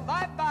well.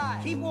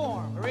 Bye-bye. Keep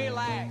warm.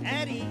 Relax.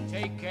 And eat.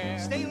 Take care.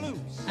 Stay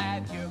loose.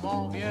 Adieu,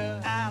 mon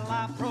vieux. À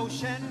la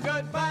prochaine.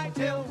 Goodbye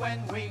till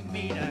when we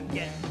meet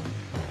again.